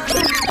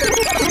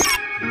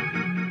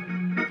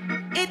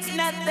 It's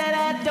not that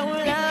I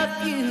don't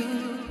love you.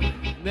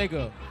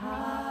 Nigga.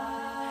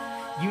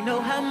 You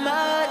know how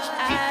much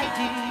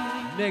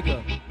I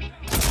Nigga. do.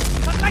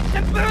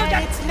 And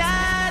it's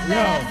not Yo.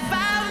 that I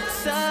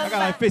found I got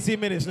like 15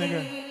 minutes,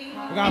 nigga.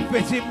 I got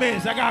 15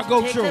 minutes. I gotta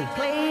go take through. the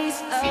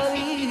place of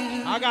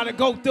you. I gotta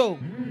go through.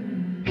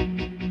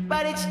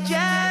 But it's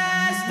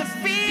just a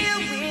feel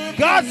with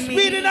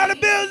Godspeed in the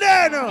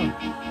building.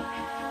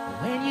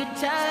 When you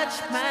touch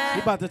my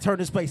We about to turn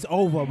this place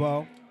over,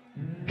 bro.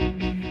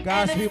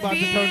 Godspeed about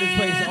to turn this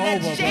place over,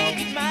 bro.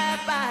 shakes my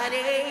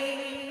body.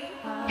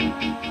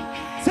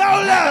 So I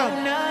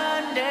long. don't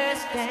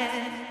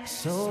understand,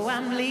 so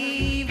I'm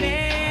leaving.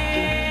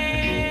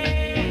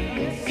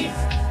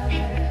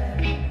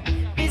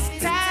 This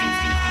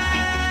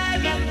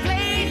time I'm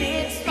playing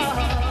it smart.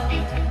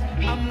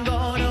 I'm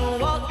gonna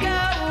walk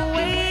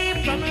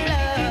away from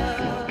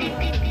love.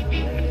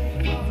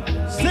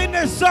 Sing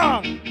this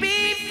song.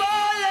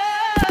 Before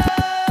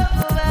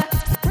love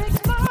breaks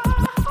my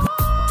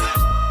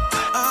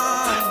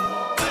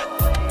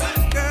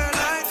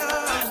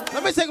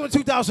Let me take him to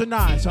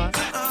 2009, son.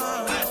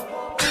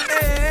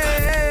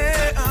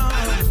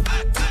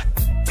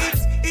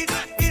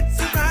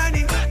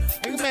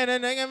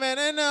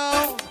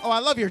 Oh, I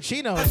love your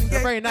chinos.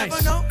 They're very nice.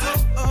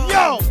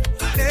 Yo!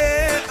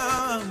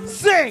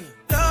 Sing!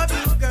 Love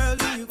you, girl,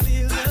 do you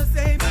feel the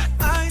same?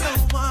 I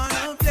don't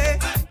wanna play.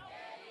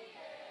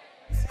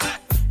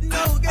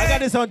 No I got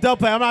this on dub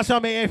play. I'm not sure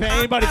if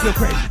anybody feel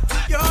crazy.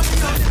 You're the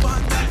only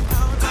one that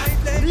I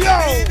play. Yo!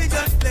 Baby,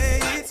 just play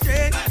it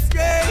straight,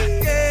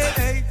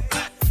 straight.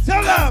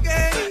 Tell them!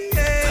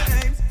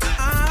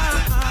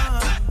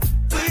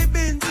 We've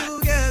been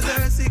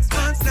together 6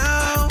 months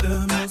now.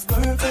 The most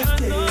perfect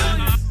day.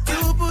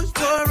 You pushed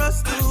for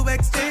us to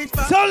exchange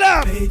my Tell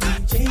them! baby,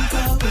 change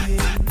our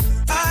ways.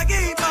 I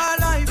gave my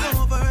life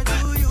over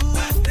to you.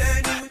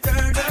 Then you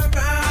turned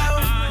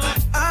around.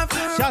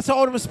 After Shouts to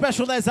all them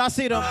special lads. I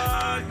see them.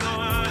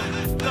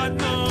 God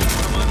no,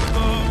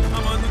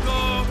 I'm on the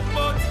go,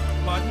 but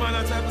bad man I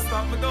try to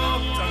stop me though.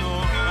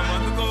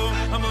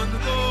 I'm on the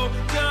go,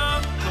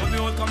 yeah. Love me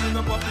all coming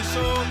up off the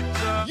show.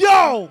 Yeah.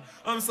 Yo!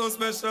 I'm so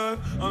special,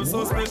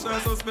 so special.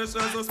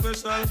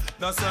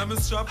 That's why I'm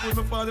strapped with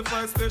my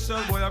 45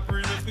 special. Boy, I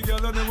bring it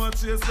together, them a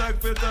chase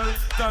like petal.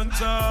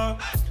 Tanja,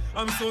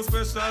 I'm so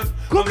special.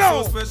 Come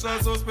now. So special.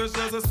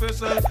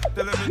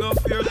 Tell them enough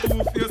fear,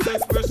 too fierce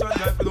expression.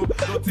 Life, you know,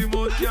 dirty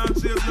mouth can't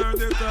chase nor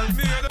they tell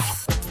me.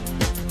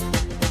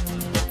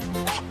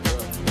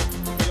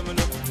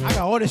 I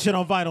got all this shit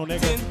on vinyl,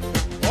 nigga.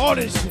 All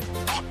this shit.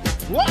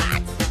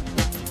 What?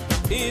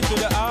 E to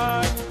the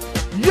R.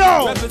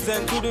 Yo!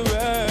 Represent to the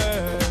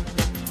red.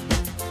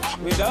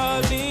 With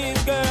all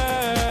these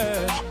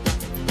girls.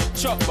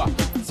 Chopper.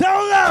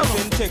 Tell them!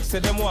 Send text, say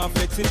them want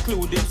flex,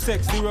 including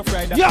sex. The rough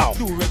rider. Yo!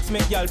 Two Rex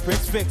make y'all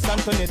press vex.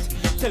 Antoinette.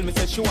 Tell me,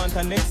 say she want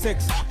her next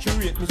sex. She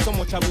rate me so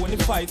much, I want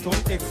to fight on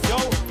X. Yo,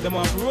 them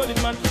want to roll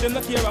it, man. Them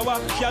not care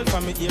about y'all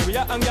from me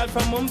area and y'all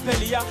from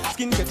Montpellier.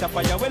 Skin catch a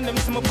fire when them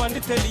see me on the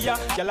telly.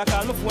 Y'all a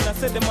call my phone and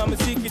say them want me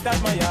secret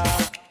admire.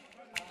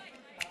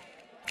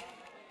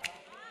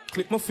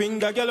 Click my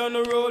finger, girl on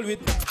the roll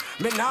with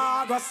me. me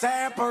nah go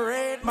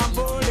separate my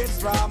bullets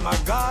from my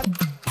gun.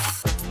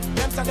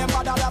 Them say them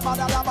bada.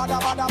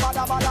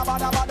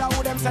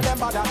 Who them say them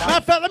bada? Matter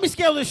of fact, let me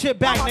scale this shit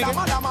back, nigga. Me and your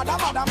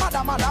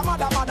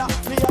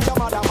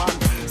mother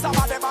man. Some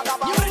of them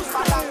bada.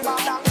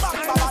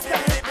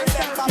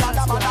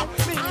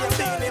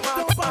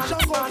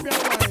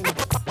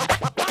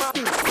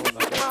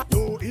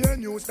 You hear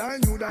new style,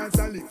 new dance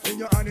and lick. In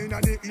your hand in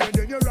the ear,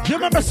 then you rock. You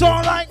remember a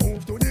song like?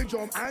 Move to the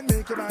drum and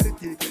make your body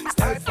kick.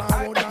 Step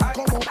forward and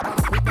come up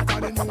back with that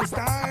on the new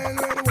style.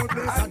 Where the whole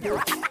place and do.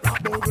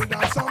 Rap bogle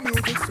dance, some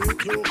music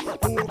sweet you.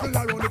 Bogle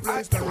around the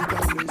place, very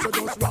me. So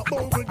just rap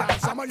bogle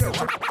dance, some of your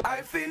trick.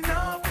 I've seen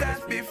enough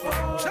dance before,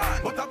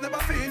 but I've never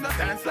seen a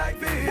dance like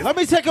this. Let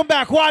me take him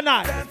back. Why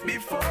not? Dance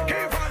before.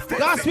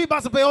 Godspeed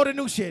about to play all the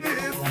new shit.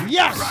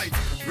 Yes! Right.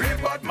 Real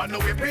bad man, know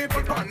we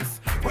people pants.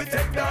 We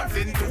take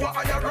dancing to a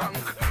higher rank.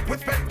 We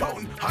spend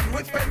pound and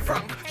we spend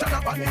franc. Shut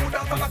up and new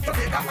dance and that's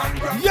Jamaica and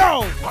Grand.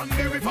 Yo! On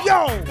the river,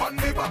 Yo! on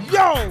the bank.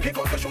 Yo! Kick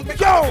out the shoes because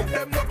Yo!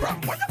 them no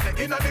cramp. What you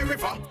say in the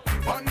river,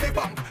 on the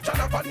bank. Shut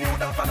up and new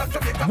dance and that's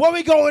Jamaica. Where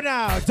we going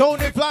now? Down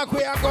the flank,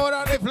 we are going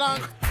on the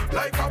flank.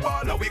 Like a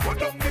baller, we go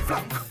down the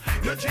flank.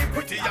 You're cheap,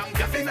 pretty young,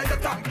 gas in your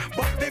tank.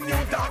 But them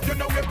new dance, you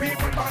know where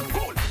people man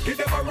cool. Give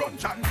them a run,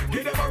 Chan.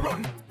 Give them a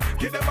run.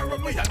 Give them a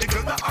run, we and the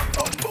girls that have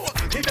fun.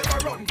 Give them a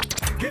run.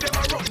 Give them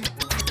a run.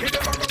 Give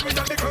them a run, we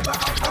and the girls that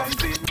have fun.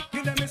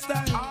 Give them a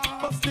style.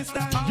 Bust this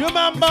style. You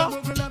remember?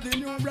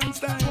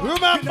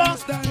 Remember?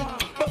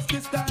 Bust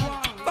this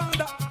style.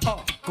 Banda.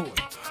 Oh, cool.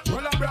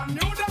 Roll a brand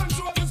new dance.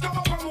 So just come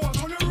up and walk.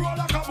 When you roll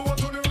like a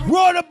boat. When you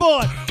Roll the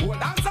board. roll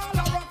dance all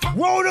around.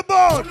 Roll the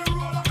board. When you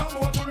roll like a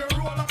boat. When you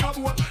roll like a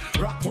boat.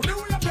 Rock to the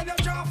way up, then you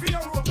jump for your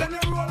rope. Then you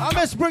roll like I'm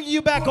just bringing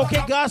you back,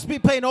 okay?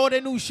 Godspeed playing all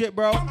that new shit,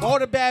 bro. All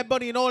the Bad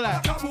Bunny and all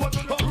that.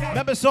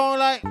 Remember a song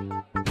like?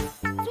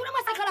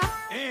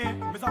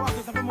 Mr.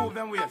 Watkins, if you move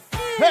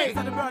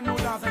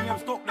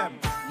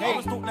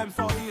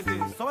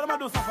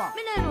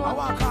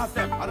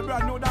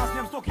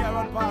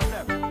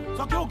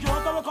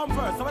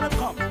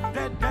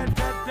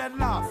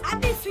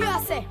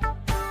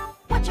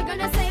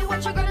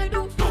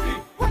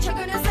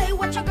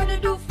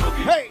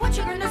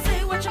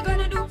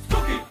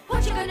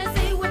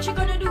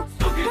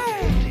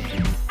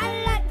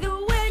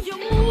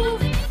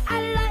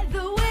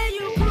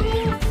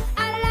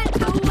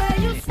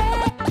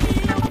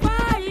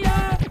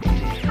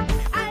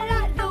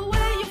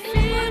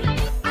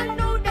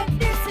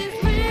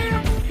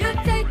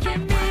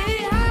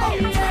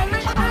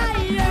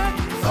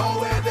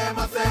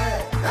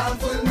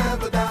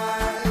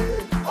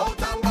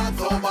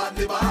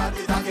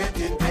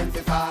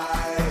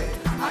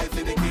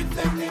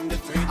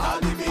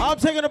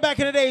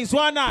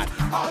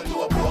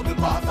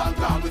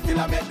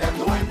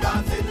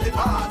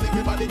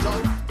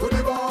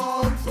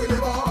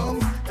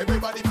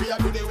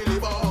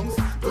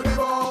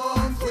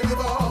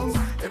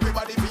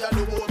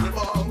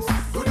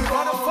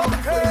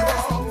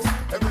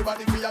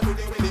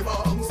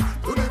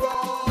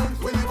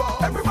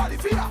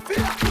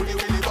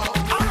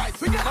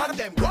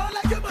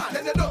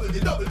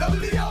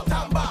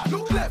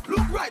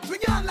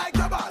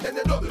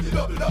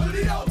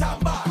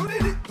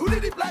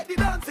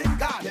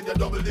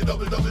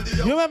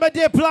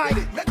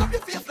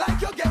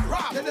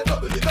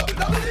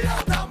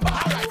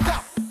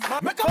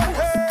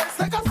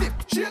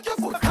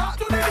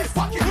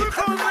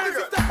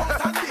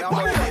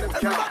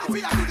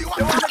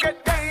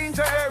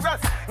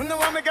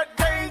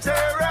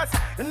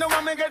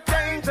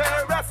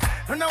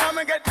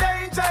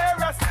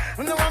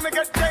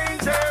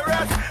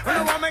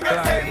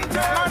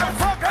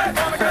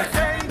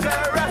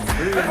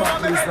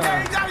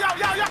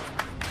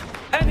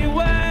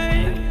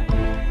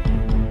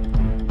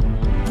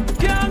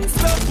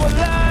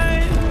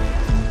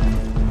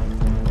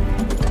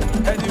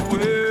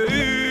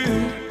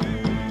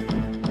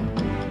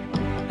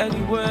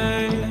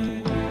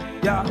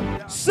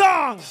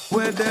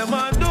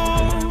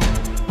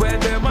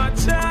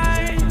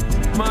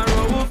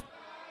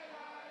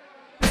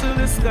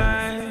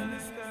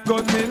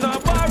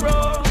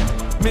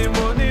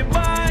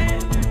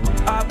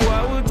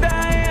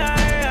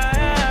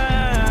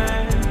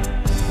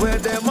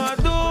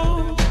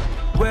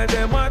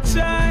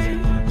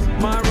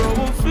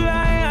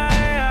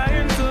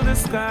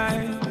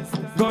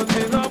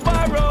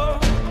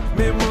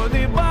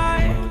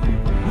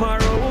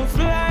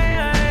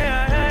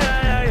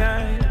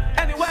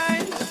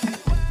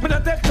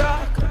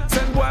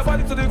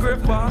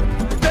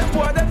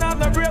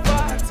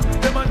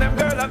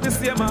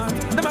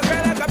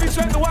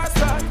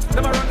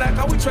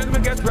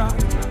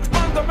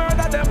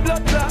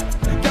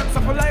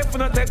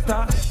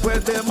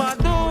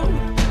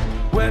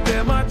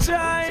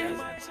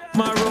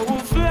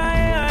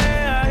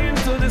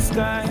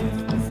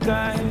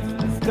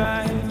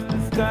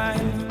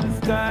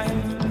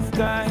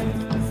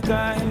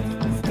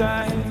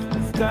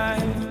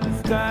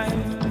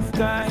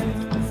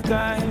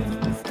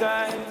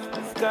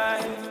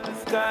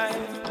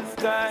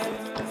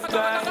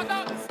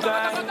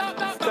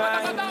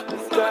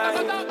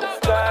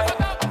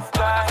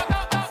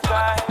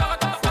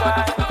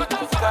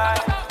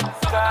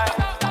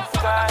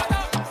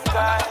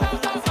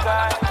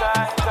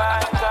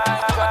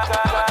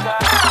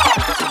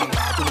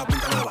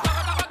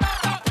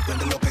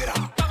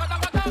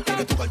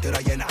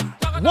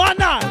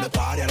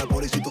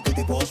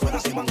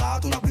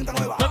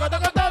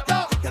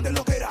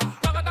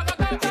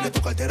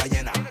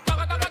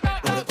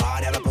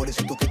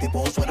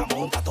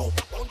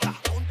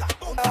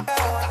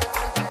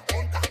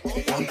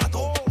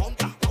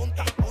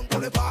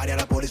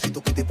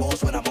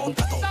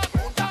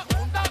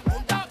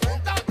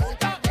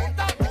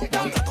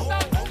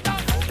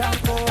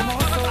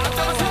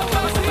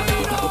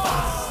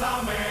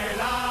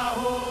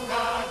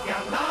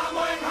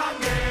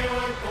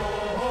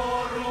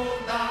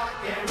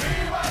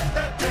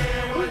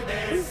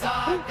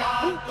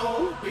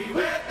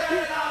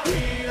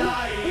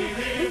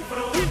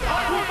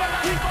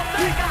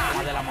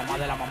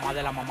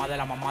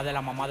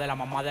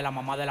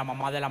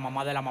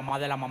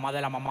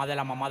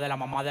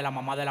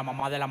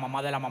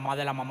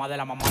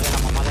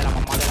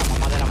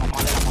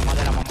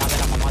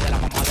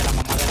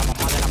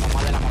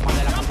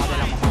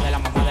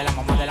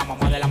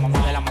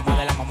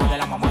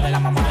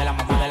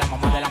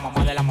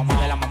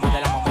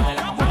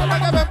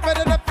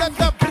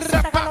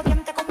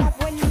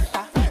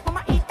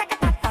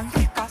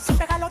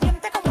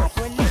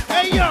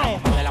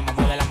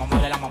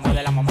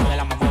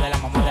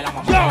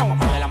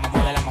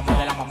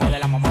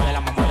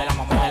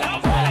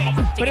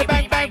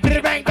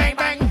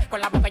Con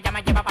la boca ya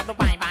me lleva pa' tu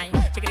bye bye.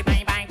 Chiquiri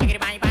bang bang, chiquiri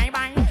bang bang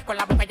bang. Con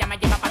la boca ya me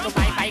lleva pa' tu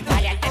bye bye.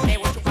 Cali al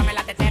teteo, chúpame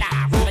la tetera.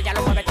 Cuando ya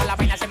lo mueve toda la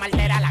vaina se me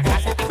altera. La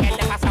grasa es que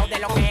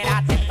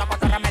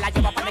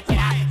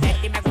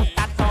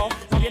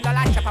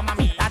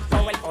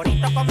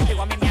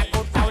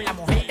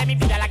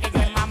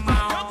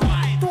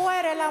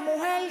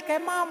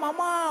más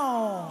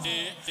mamao.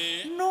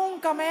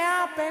 Nunca me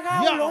ha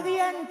pegado los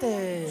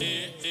dientes.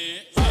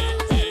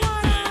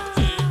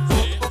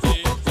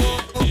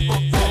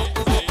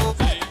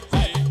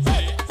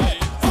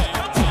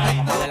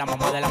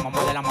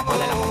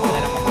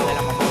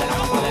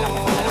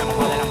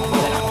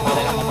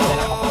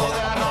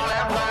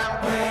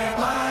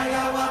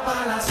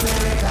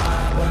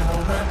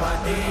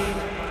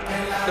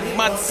 The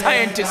mad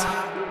scientist.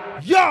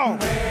 Yo!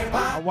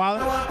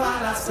 Wallet.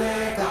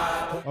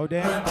 Oh,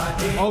 damn.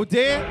 Oh,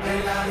 damn.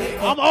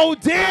 I'm oh,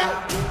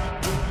 damn.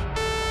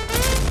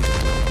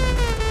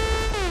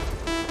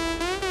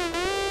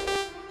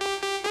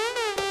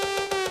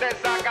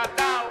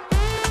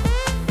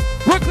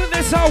 Brooklyn,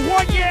 this our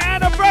 1 year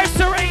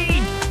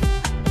anniversary.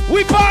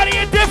 We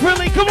partying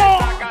differently. Come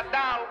on.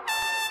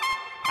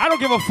 I don't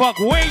give a fuck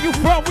where you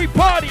from. We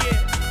partying.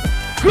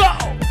 Go,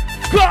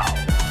 go,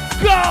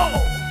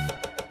 go.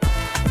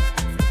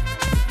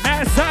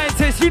 Mad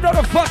scientist, you know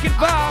the fucking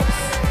vibes.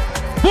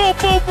 Boom,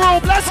 boom,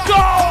 boom. Let's go.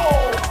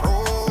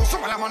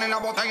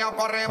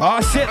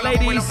 Oh shit,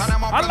 ladies.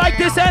 I like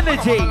this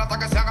energy.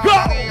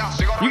 Go.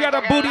 You got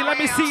a booty. Let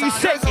me see you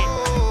shake it.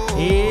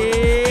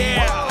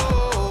 Yeah.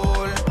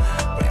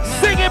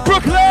 Sing it,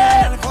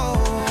 Brooklyn.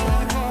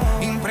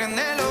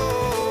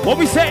 What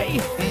we say?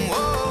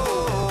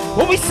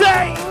 What we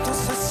say?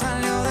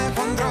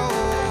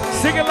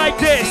 Sing it like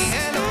this.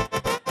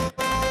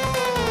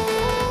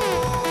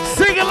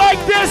 Sing it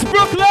like this,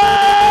 Brooklyn.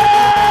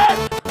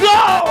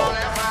 Go.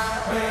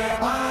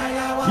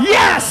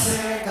 Yes.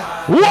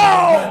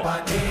 Whoa.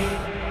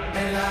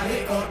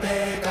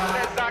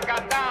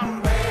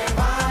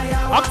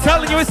 I'm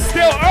telling you, it's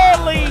still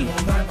early.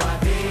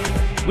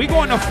 We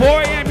going to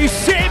 4 a.m. You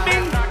shitting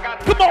me?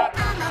 Come on.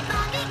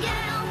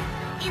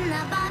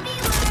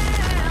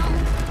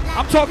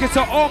 I'm talking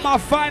to all my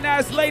fine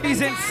ass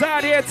ladies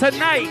inside here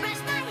tonight.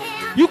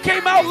 You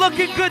came out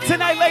looking good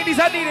tonight, ladies.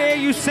 I need to hear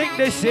you sing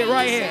this shit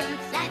right here.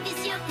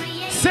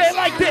 Say it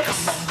like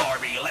this.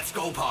 Barbie, let's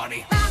go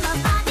party.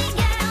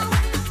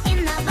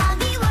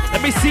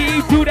 Let me see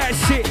you do that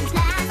shit.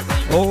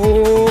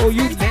 Oh,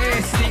 you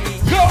nasty.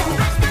 Go.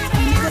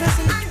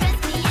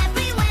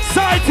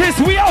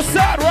 Scientists, we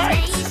outside,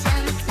 right?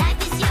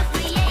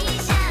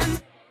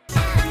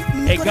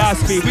 Hey,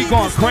 Godspeed, we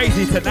going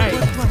crazy tonight.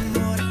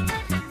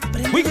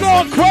 We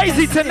going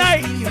crazy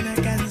tonight.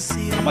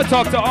 I'm gonna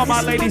talk to all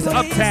my ladies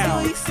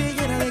uptown.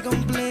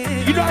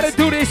 You know how to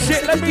do this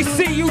shit. Let me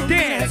see you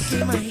dance.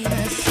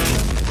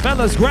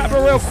 Fellas, grab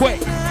her real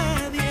quick.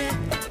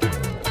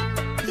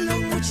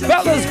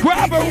 Fellas,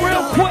 grab her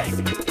real quick.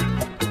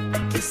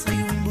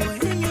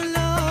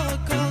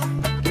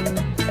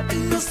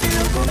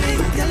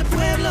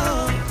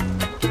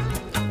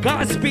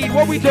 Godspeed,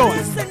 what we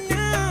doing?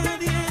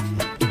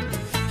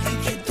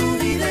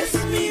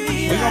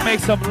 We gonna make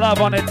some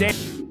love on a day.